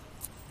New York.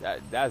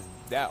 That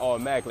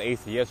automatically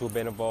ACS would have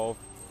been involved.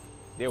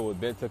 They would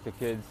have been took the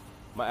kids.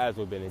 My ass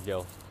would have been in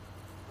jail.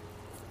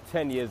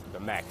 10 years the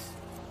max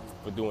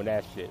for doing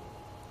that shit.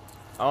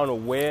 I don't know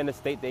where in the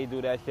state they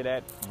do that shit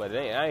at, but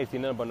I ain't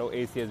seen nothing but no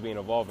ACS being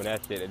involved in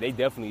that shit. And they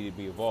definitely need to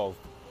be involved.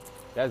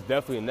 That's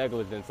definitely a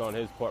negligence on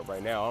his part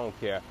right now. I don't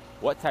care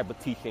what type of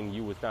teaching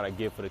you was trying to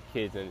give for the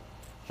kids and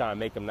trying to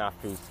make them not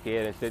feel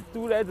scared and shit.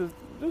 Do that. Just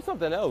do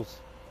something else.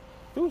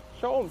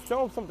 Show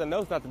them something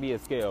else not to be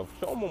scared of.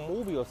 Show them a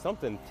movie or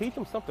something. Teach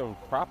them something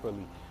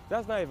properly.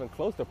 That's not even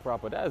close to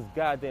proper. That is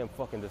goddamn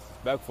fucking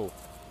disrespectful.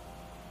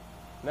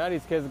 Now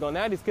these kids are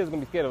gonna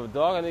be scared of a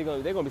dog, and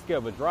they're gonna be scared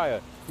of a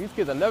dryer. These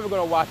kids are never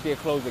gonna wash their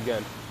clothes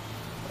again.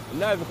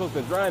 Not even close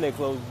to drying their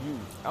clothes.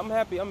 I'm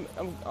happy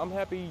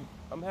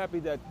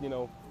that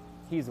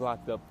he's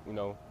locked up.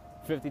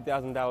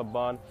 $50,000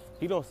 bond.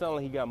 He don't sound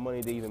like he got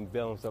money to even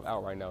bail himself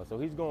out right now. So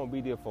he's gonna be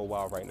there for a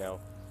while right now.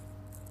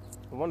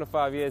 1 to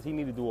 5 years, he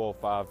need to do all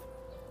 5.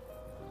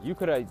 You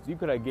could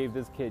have gave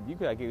these kids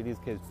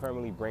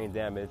permanently brain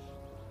damage,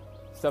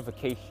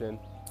 suffocation,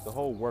 the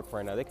whole work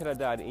right now. They could have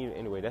died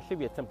anyway. That should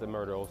be attempted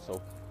murder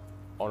also,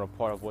 on a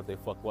part of what this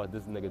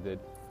nigga did.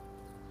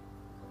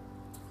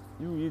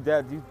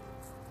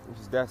 It's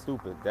just that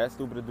stupid. That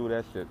stupid to do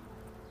that shit.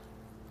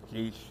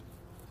 Jeez.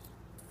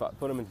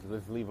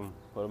 Let's leave him.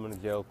 Put him in the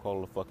jail.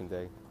 Call it a fucking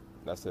day.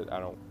 That's it. I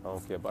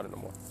don't care about it no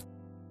more.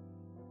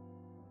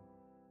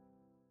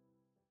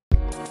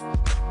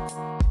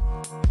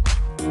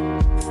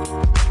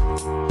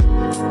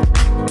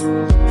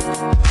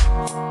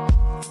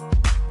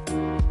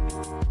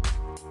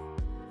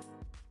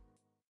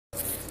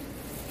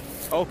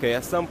 Okay,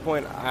 at some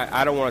point,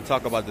 I don't want to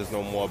talk about this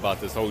no more about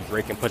this whole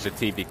Drake and Pusha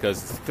T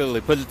because clearly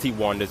Pusha T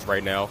won this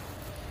right now.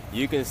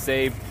 You can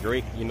say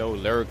Drake,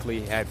 lyrically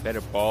had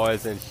better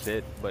bars and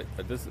shit, but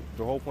the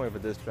whole point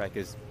of this track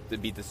is to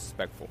be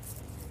disrespectful.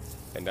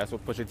 And that's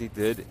what Pusha T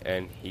did,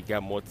 and he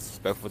got more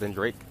disrespectful than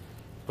Drake.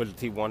 Pusha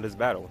T won this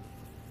battle.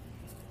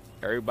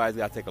 Everybody's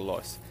got to take a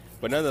loss.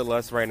 But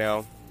nonetheless, right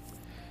now,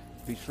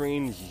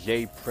 between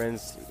Jay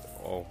Prince,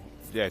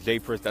 Jay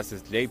Prince, that's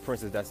his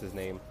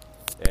name,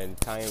 and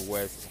Kanye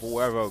West,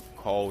 whoever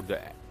called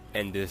to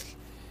end this,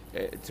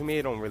 to me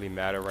it don't really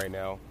matter right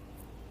now.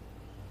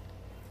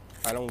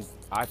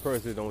 I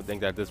personally don't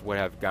think that this would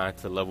have gone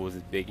to levels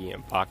of Biggie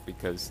and Pac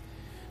because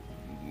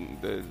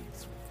the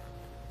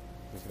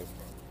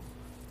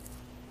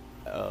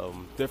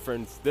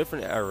different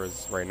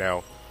eras right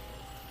now,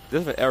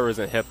 different eras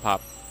in hip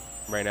hop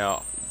right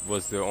now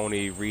was the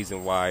only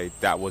reason why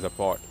that was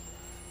apart.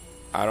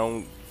 I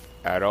don't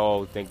at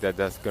all think that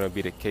that's gonna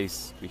be the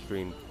case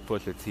between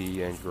Pusha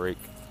T and Drake.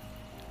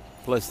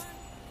 Plus,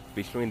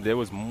 there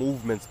was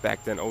movements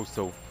back then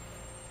also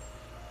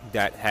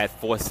that had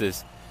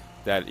forces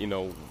that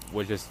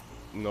were just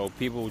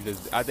people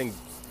just. I think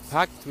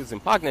Pac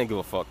didn't give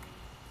a fuck.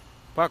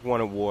 Pac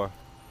wanted war,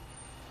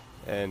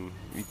 and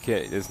you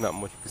can't. There's not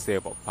much you can say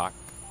about Pac.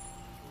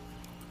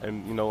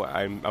 And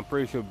I'm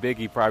pretty sure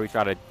Biggie probably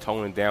tried to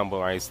tone it down, but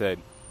like I said,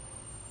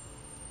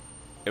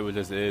 it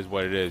is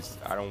what it is.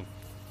 I don't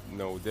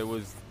know. There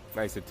was,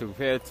 like I said,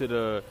 compare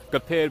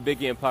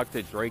Biggie and Pac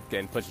to Drake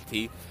and Pusha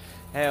T.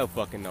 Hell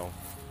fucking no.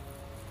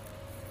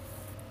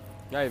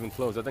 Not even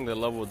close. I think the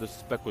level of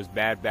disrespect was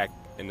bad back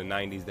in the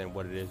 90s than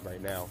what it is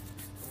right now.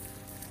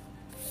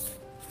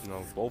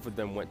 Both of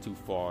them went too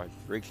far.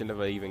 Drake should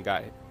never even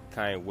got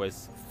Kanye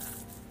West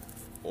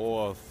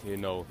or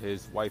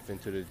his wife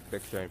into the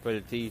picture, and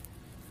Pusha T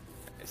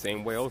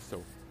same way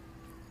also.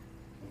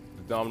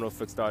 The domino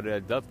effect started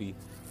at Duppy,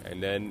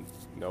 and then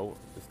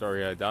the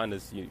story of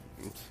Adonis,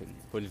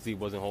 Pusha T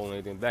wasn't holding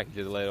anything back, he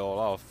just let it all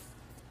off.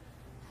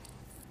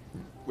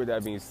 With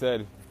that being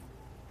said,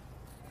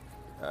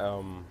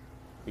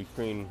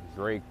 between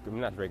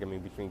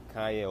between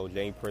Kanye or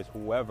Jay Prince,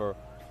 whoever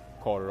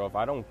called it off,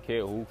 I don't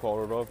care who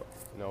called it off,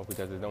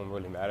 because it don't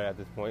really matter at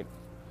this point,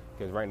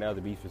 because right now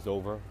the beef is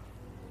over.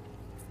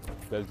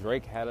 Does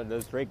Drake got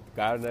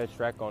another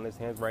track on his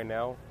hands right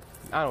now?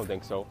 I don't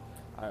think so.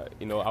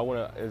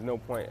 There's no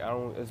point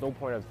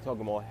of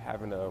talking about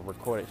having a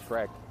recorded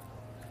track.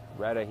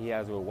 Rather, he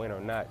has a win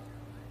or not,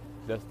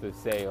 just to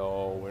say,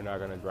 oh, we're not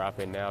gonna drop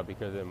it now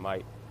because it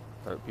might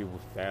hurt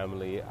people's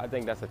family. I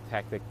think that's a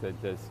tactic to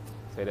just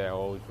say that,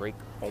 oh, Drake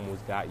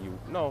almost got you.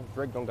 No,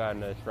 Drake don't got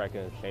another track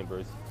in his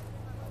chambers.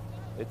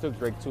 It took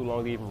Drake too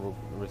long to even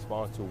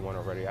respond to one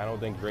already. I don't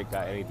think Drake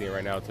got anything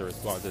right now to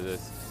respond to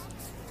this.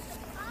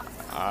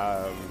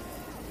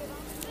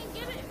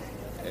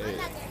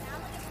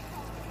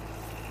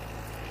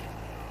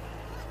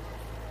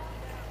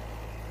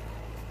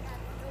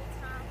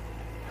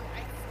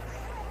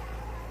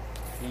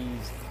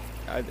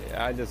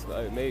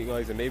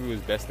 Maybe it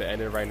was best to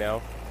end it right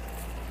now.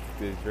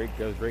 Does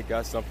Drake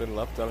got something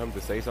left on him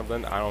to say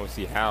something? I don't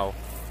see how.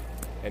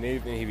 And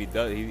even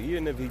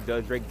if he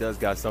does, Drake does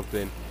got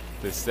something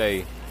to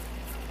say.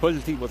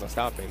 Pusha T wasn't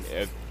stopping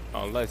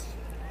unless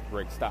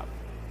Drake stopped.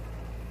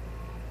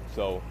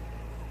 So,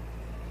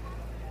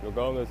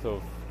 regardless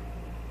of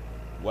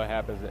what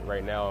happens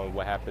right now and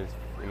what happens,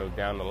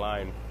 down the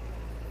line,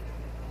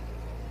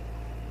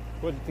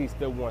 Pusha T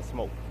still wants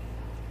smoke.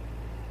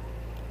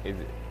 If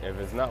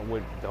it's not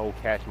with the whole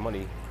Cash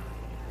Money,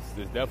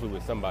 it's definitely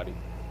with somebody.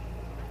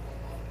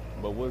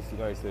 But we'll see.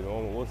 Like I said,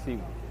 we'll see.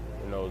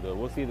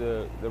 We'll see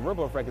the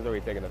ripple effect is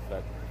already taking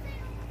effect.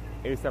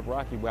 A$AP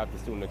Rocky will have to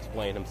soon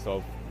explain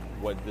himself.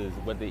 What did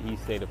he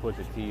say to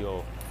Pusha T,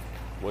 or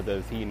what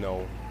does he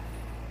know?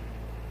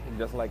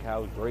 Just like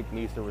how Drake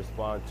needs to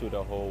respond to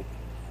the whole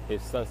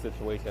his son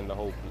situation, the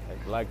whole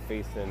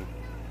blackface and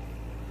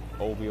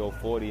OVO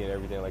 40 and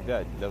everything like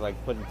that. Just like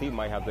Pusha T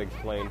might have to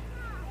explain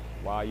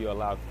why you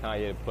allowed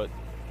Kanye to put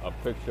a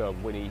picture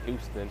of Whitney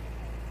Houston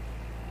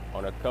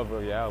on the cover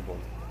of your album.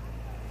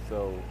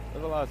 So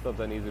there's a lot of stuff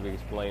that needs to be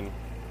explained.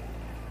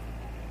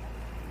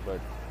 But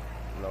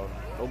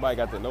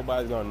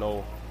nobody's gonna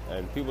know,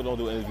 and people don't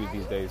do interviews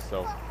these days,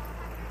 so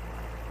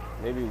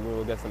maybe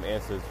we'll get some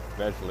answers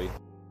eventually.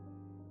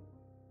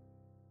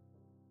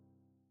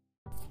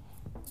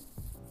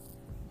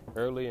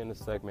 Early in the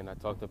segment, I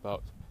talked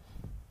about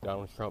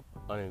Donald Trump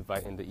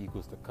uninviting the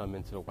Eagles to come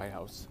into the White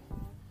House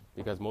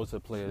because most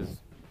of the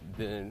players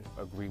didn't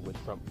agree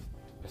with Trump's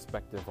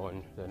perspective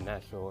on the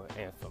national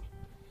anthem.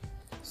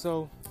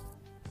 So,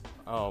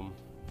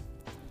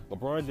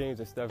 LeBron James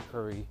and Steph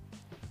Curry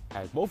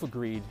have both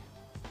agreed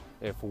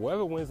if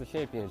whoever wins the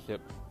championship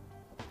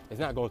is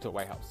not going to the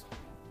White House.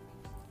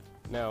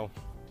 Now,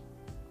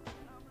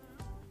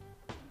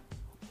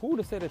 who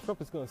to say that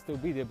Trump is going to still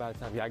be there by the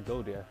time y'all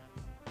go there?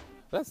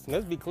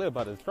 Let's be clear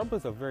about this. Trump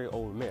is a very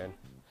old man.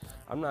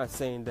 I'm not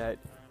saying that,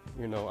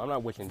 I'm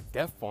not wishing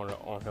death on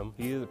him.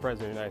 He is the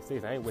president of the United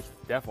States. I ain't wishing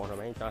death on him.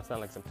 I ain't trying to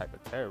sound like some type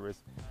of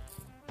terrorist.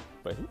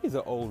 But he's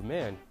an old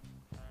man.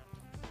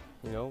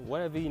 You know,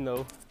 whatever,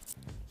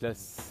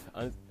 just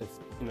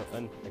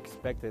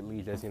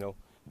unexpectedly just,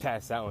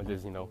 pass out and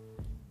just,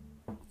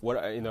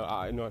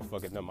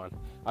 fuck it, never mind.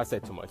 I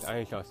said too much. I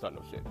ain't trying to start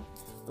no shit.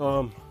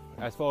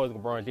 As far as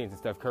LeBron James and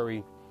Steph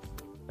Curry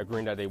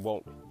agreeing that they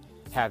won't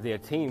have their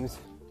teams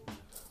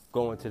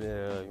going to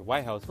the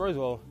White House. First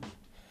of all,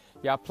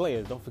 y'all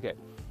players, don't forget.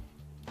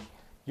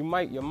 You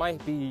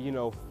might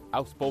be,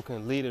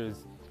 outspoken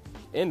leaders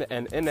in the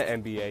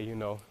NBA,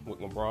 with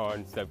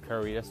LeBron, Steph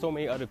Curry. There's so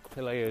many other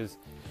players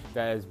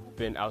that has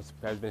been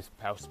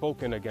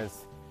outspoken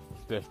against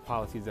the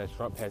policies that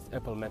Trump has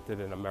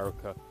implemented in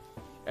America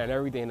and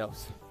everything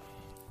else.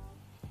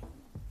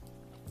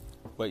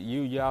 But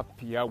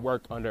y'all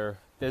work under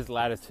this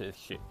latitude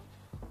shit.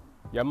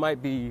 Y'all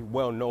might be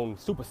well-known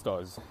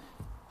superstars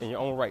in your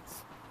own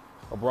rights.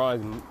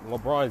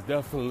 LeBron's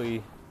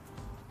definitely,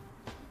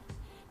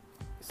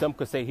 some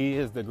could say he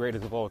is the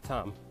greatest of all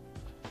time.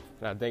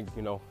 And I think,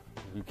 you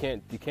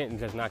can't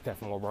just knock that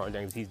from LeBron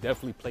James. He's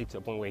definitely played to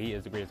a point where he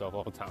is the greatest of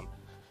all time.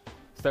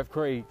 Steph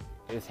Curry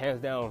is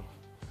hands down,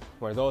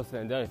 when it's all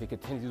said and done, if he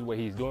continues what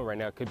he's doing right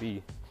now, could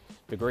be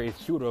the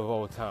greatest shooter of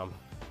all time.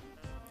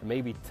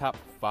 Maybe top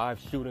 5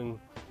 shooters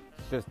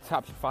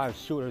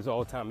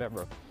all time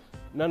ever.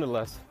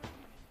 Nonetheless,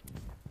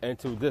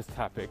 into this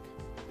topic,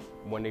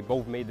 when they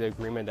both made the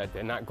agreement that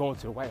they're not going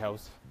to the White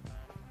House,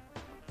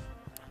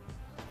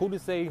 who to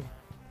say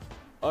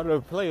other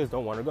players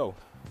don't want to go?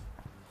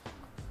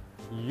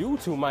 You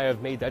two might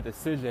have made that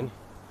decision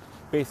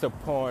based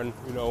upon,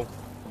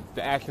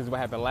 the actions of what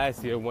happened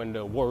last year when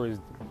the Warriors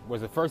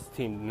was the first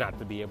team not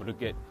to be able to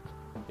get,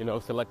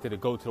 selected to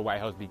go to the White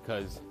House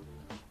because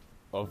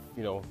of,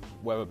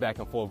 whatever back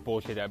and forth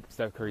bullshit that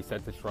Steph Curry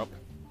said to Trump.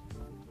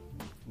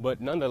 But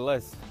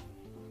nonetheless,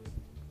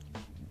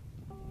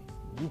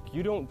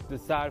 you don't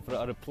decide for the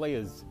other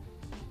players.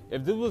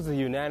 If this was a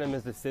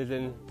unanimous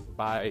decision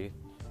by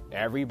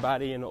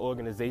everybody in the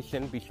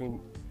organization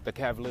between the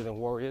Cavaliers and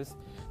Warriors,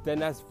 then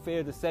that's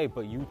fair to say.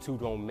 But you two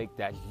don't make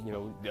that,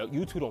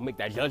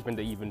 judgment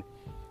that even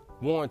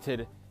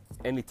warranted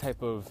any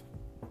type of,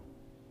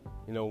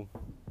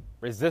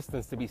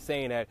 resistance to be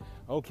saying that,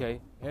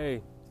 okay,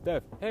 hey,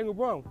 Steph, hey,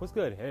 LeBron, what's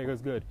good? Hey,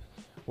 what's good?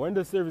 When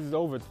the series is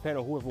over, depending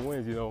on whoever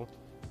wins,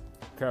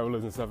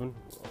 Cavaliers in 7,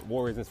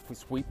 Warriors in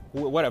sweep,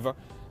 whatever.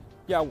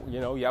 Yeah,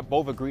 y'all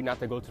both agreed not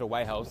to go to the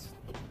White House.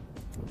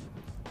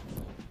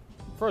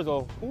 First of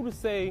all, who to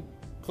say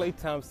Klay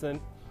Thompson?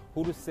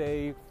 Who to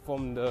say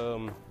from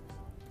the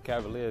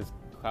Cavaliers,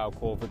 Kyle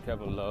Korver,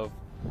 Kevin Love,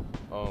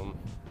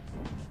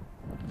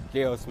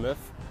 J.L. Smith?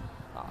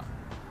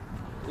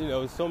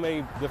 So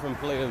many different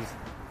players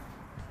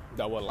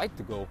that would like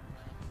to go.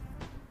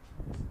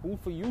 Who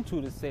for you two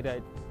to say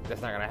that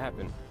that's not going to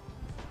happen?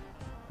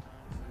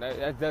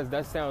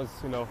 That sounds,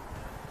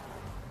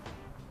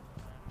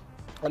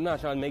 I'm not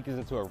trying to make this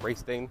into a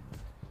race thing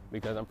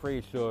because I'm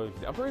pretty sure,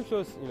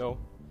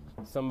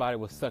 somebody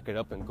will suck it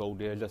up and go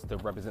there just to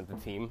represent the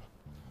team.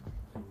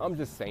 I'm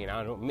just saying,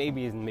 I don't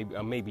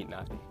know, maybe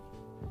not.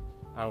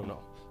 I don't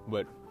know.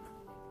 But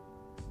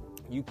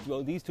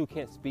these two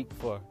can't speak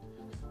for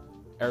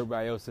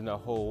everybody else in the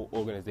whole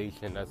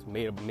organization that's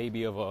made up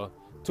maybe of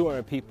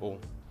 200 people,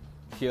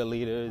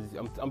 cheerleaders.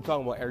 I'm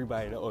talking about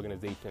everybody in the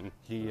organization,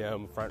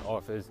 GM, front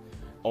office,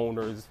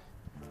 owners.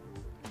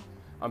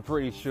 I'm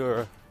pretty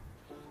sure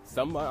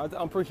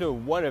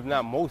one, if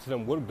not most of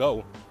them, would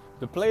go.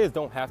 The players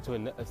don't have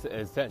to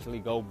essentially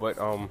go, but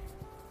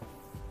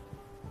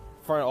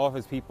front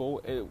office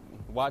people.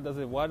 Why does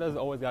it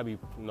always gotta be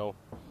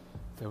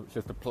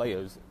just the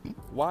players?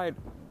 Why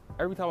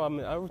every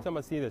time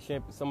I see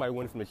somebody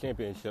winning from the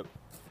championship,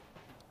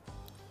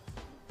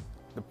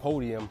 the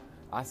podium,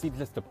 I see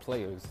just the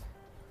players.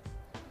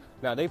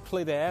 Now they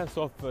play their ass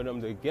off for them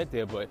to get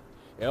there, but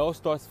it all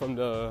starts from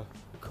the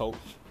coach.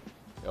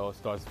 It all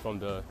starts from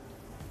the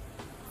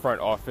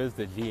front office,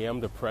 the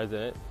GM, the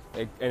president,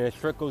 and it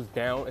trickles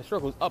down. It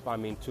trickles up,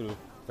 to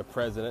the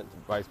president, the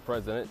vice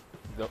president,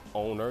 the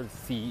owner, the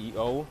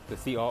CEO, the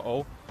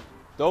CRO.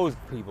 Those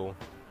people.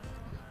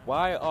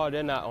 Why are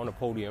they not on the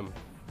podium,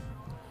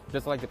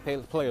 just like the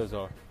players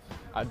are?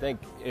 I think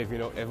if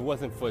it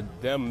wasn't for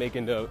them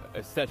making the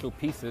essential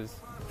pieces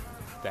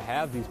to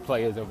have these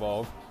players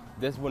involved,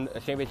 a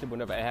championship would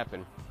never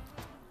happen.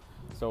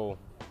 So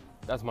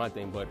that's my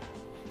thing, but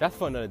that's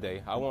for another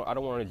day. I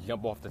don't want to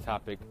jump off the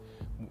topic,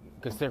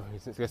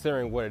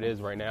 considering what it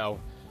is right now.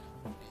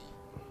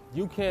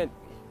 You can't.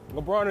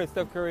 LeBron and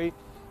Steph Curry,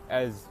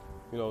 as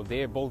they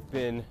have both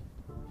been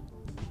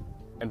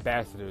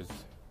ambassadors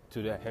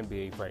to the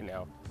NBA right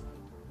now.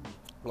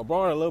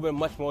 LeBron a little bit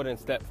much more than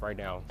Steph right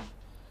now,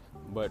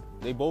 but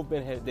they both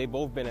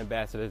been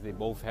ambassadors. They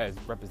both has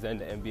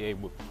represented the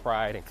NBA with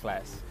pride and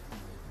class.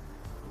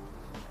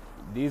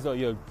 These are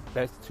your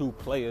best two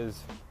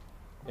players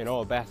in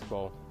all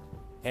basketball,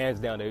 hands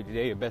down. They're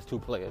your best two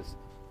players.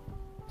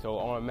 So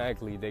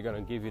automatically they're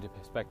gonna give you the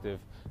perspective.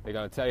 They're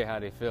gonna tell you how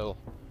they feel,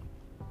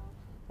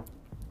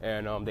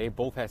 and they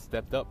both have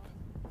stepped up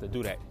to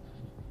do that.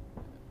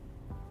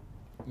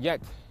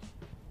 Yet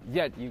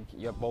yet you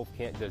both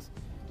can't just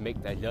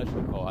make that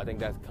judgment call. I think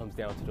that comes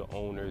down to the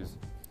owners,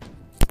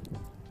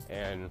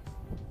 and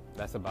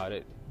that's about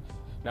it.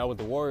 Now with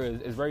the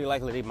Warriors, it's very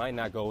likely they might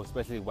not go,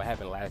 especially what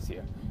happened last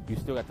year. You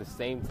still got the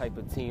same type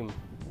of team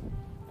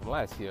from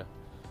last year.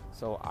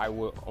 So I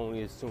would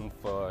only assume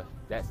for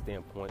that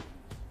standpoint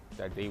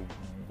that they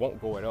won't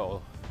go at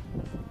all.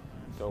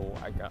 So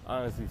I can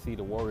honestly see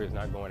the Warriors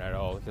not going at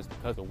all just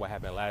because of what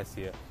happened last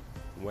year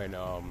when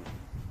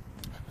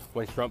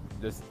Trump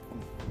just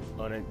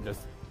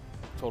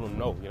told them,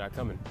 no, you're not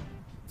coming.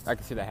 I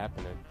can see that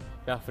happening.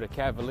 Now for the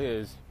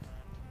Cavaliers,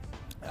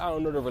 I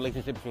don't know the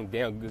relationship between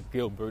Dan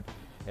Gilbert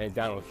and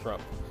Donald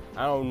Trump.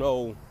 I don't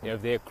know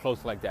if they're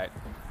close like that.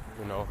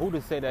 You know, who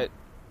to say that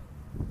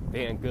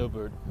Dan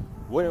Gilbert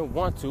wouldn't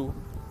want to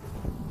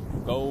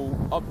go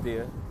up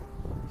there,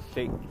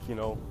 shake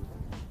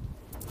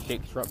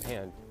Trump's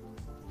hand.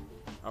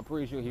 I'm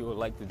pretty sure he would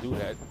like to do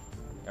that.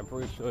 I'm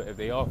pretty sure if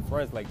they are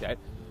friends like that,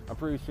 I'm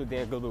pretty sure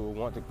Dan Gilbert would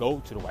want to go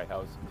to the White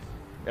House.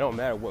 It don't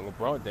matter what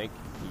LeBron think.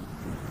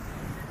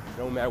 It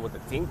don't matter what the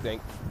team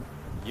think.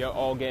 You're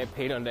all getting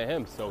paid under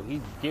him, so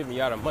he's giving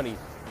you all the money.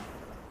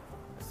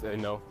 So, you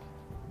know,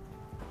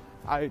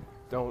 I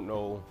don't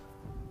know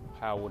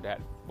how would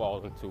that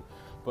fall into.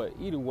 But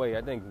either way,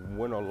 I think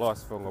win or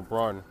loss for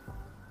LeBron,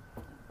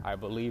 I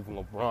believe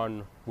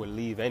LeBron will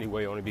leave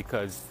anyway, only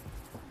because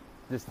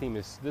this team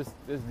is this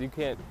you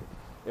can't.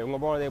 If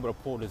LeBron is able to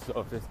pull this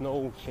off, there's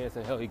no chance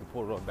in hell he can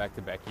pull it off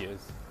back-to-back years.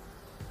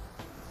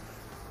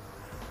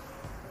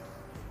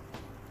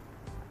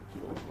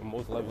 So,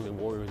 most likely, the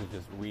Warriors will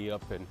just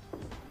re-up and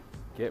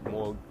get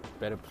more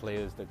better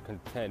players to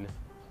contend,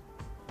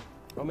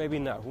 or maybe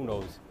not. Who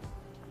knows?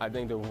 I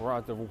think the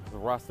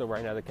roster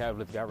right now, the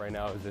Cavaliers got right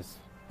now, is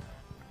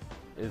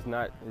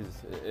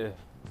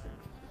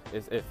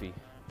iffy.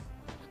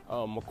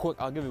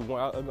 I'll give it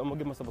one. I'm gonna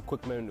give myself a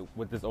quick minute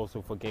with this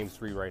also for Game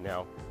 3 right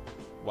now.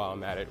 While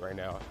I'm at it right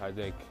now, I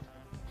think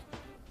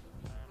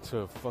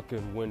to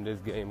fucking win this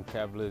game,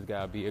 Cavaliers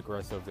gotta be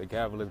aggressive. The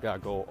Cavaliers gotta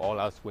go all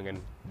out swinging.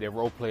 Their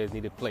role players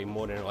need to play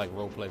more than like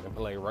role players and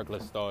play regular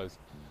stars.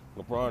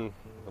 LeBron,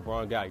 you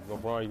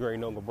already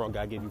know LeBron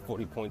gotta give you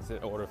 40 points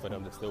in order for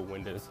them to still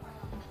win this.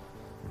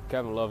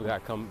 Kevin Love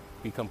gotta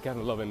become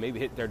Kevin Love and maybe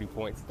hit 30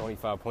 points,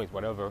 25 points,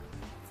 whatever.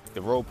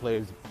 The role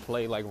players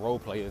play like role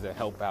players and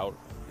help out.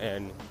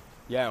 And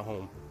yeah, at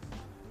home,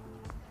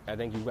 I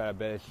think you've got a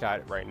better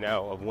shot right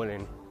now of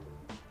winning.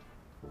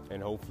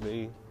 And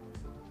hopefully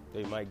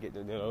they might get,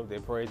 their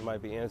prayers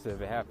might be answered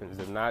if it happens.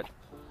 If not,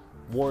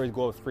 Warriors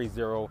go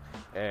 3-0,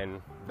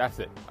 and that's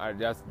it.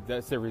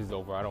 That series is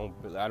over. I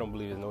don't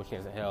believe there's no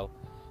chance in hell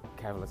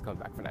Cavaliers come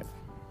back for that.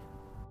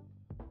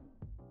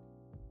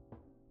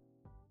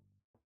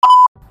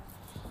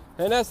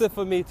 And that's it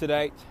for me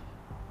today,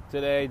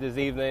 this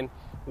evening.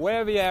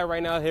 Wherever you're at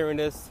right now hearing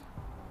this,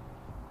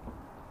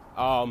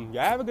 y'all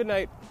have a good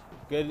night,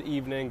 good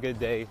evening, good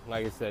day.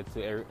 Like I said,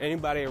 to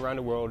anybody around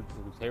the world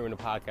who's hearing the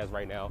podcast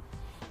right now,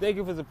 thank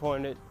you for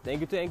supporting it. Thank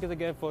you to Anchors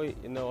again for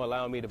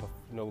allowing me to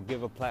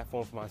give a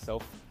platform for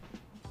myself.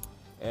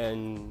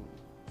 And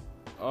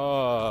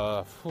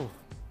what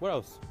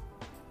else?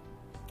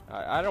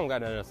 I don't got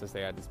nothing else to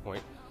say at this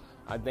point.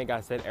 I think I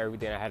said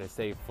everything I had to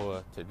say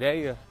for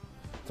today.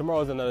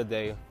 Tomorrow's another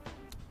day.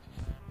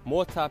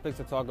 More topics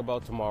to talk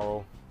about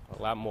tomorrow.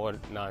 A lot more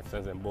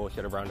nonsense and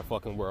bullshit around the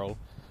fucking world.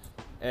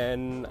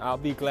 And I'll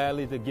be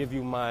gladly to give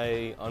you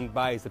my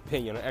unbiased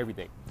opinion on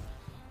everything.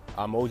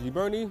 I'm OG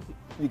Bernie.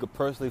 You can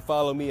personally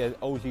follow me as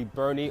OG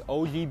Bernie,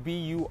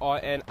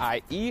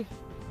 OGBURNIE.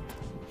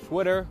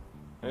 Twitter,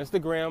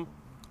 Instagram,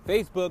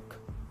 Facebook.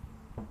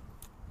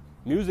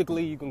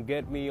 Musically, you can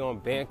get me on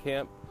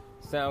Bandcamp,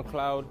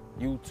 SoundCloud,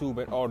 YouTube,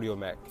 and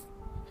AudioMac.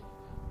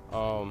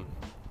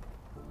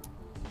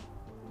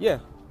 Yeah,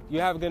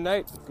 you have a good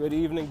night, good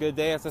evening, good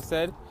day, as I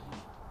said.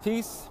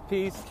 Peace,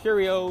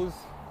 cheerios.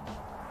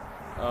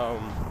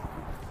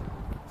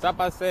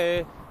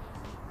 Sapase,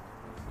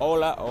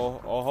 hola,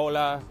 or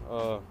hola,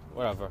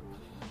 whatever.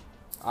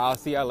 I'll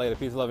see y'all later.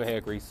 Peace, love, and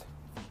hair grease.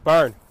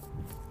 Burn.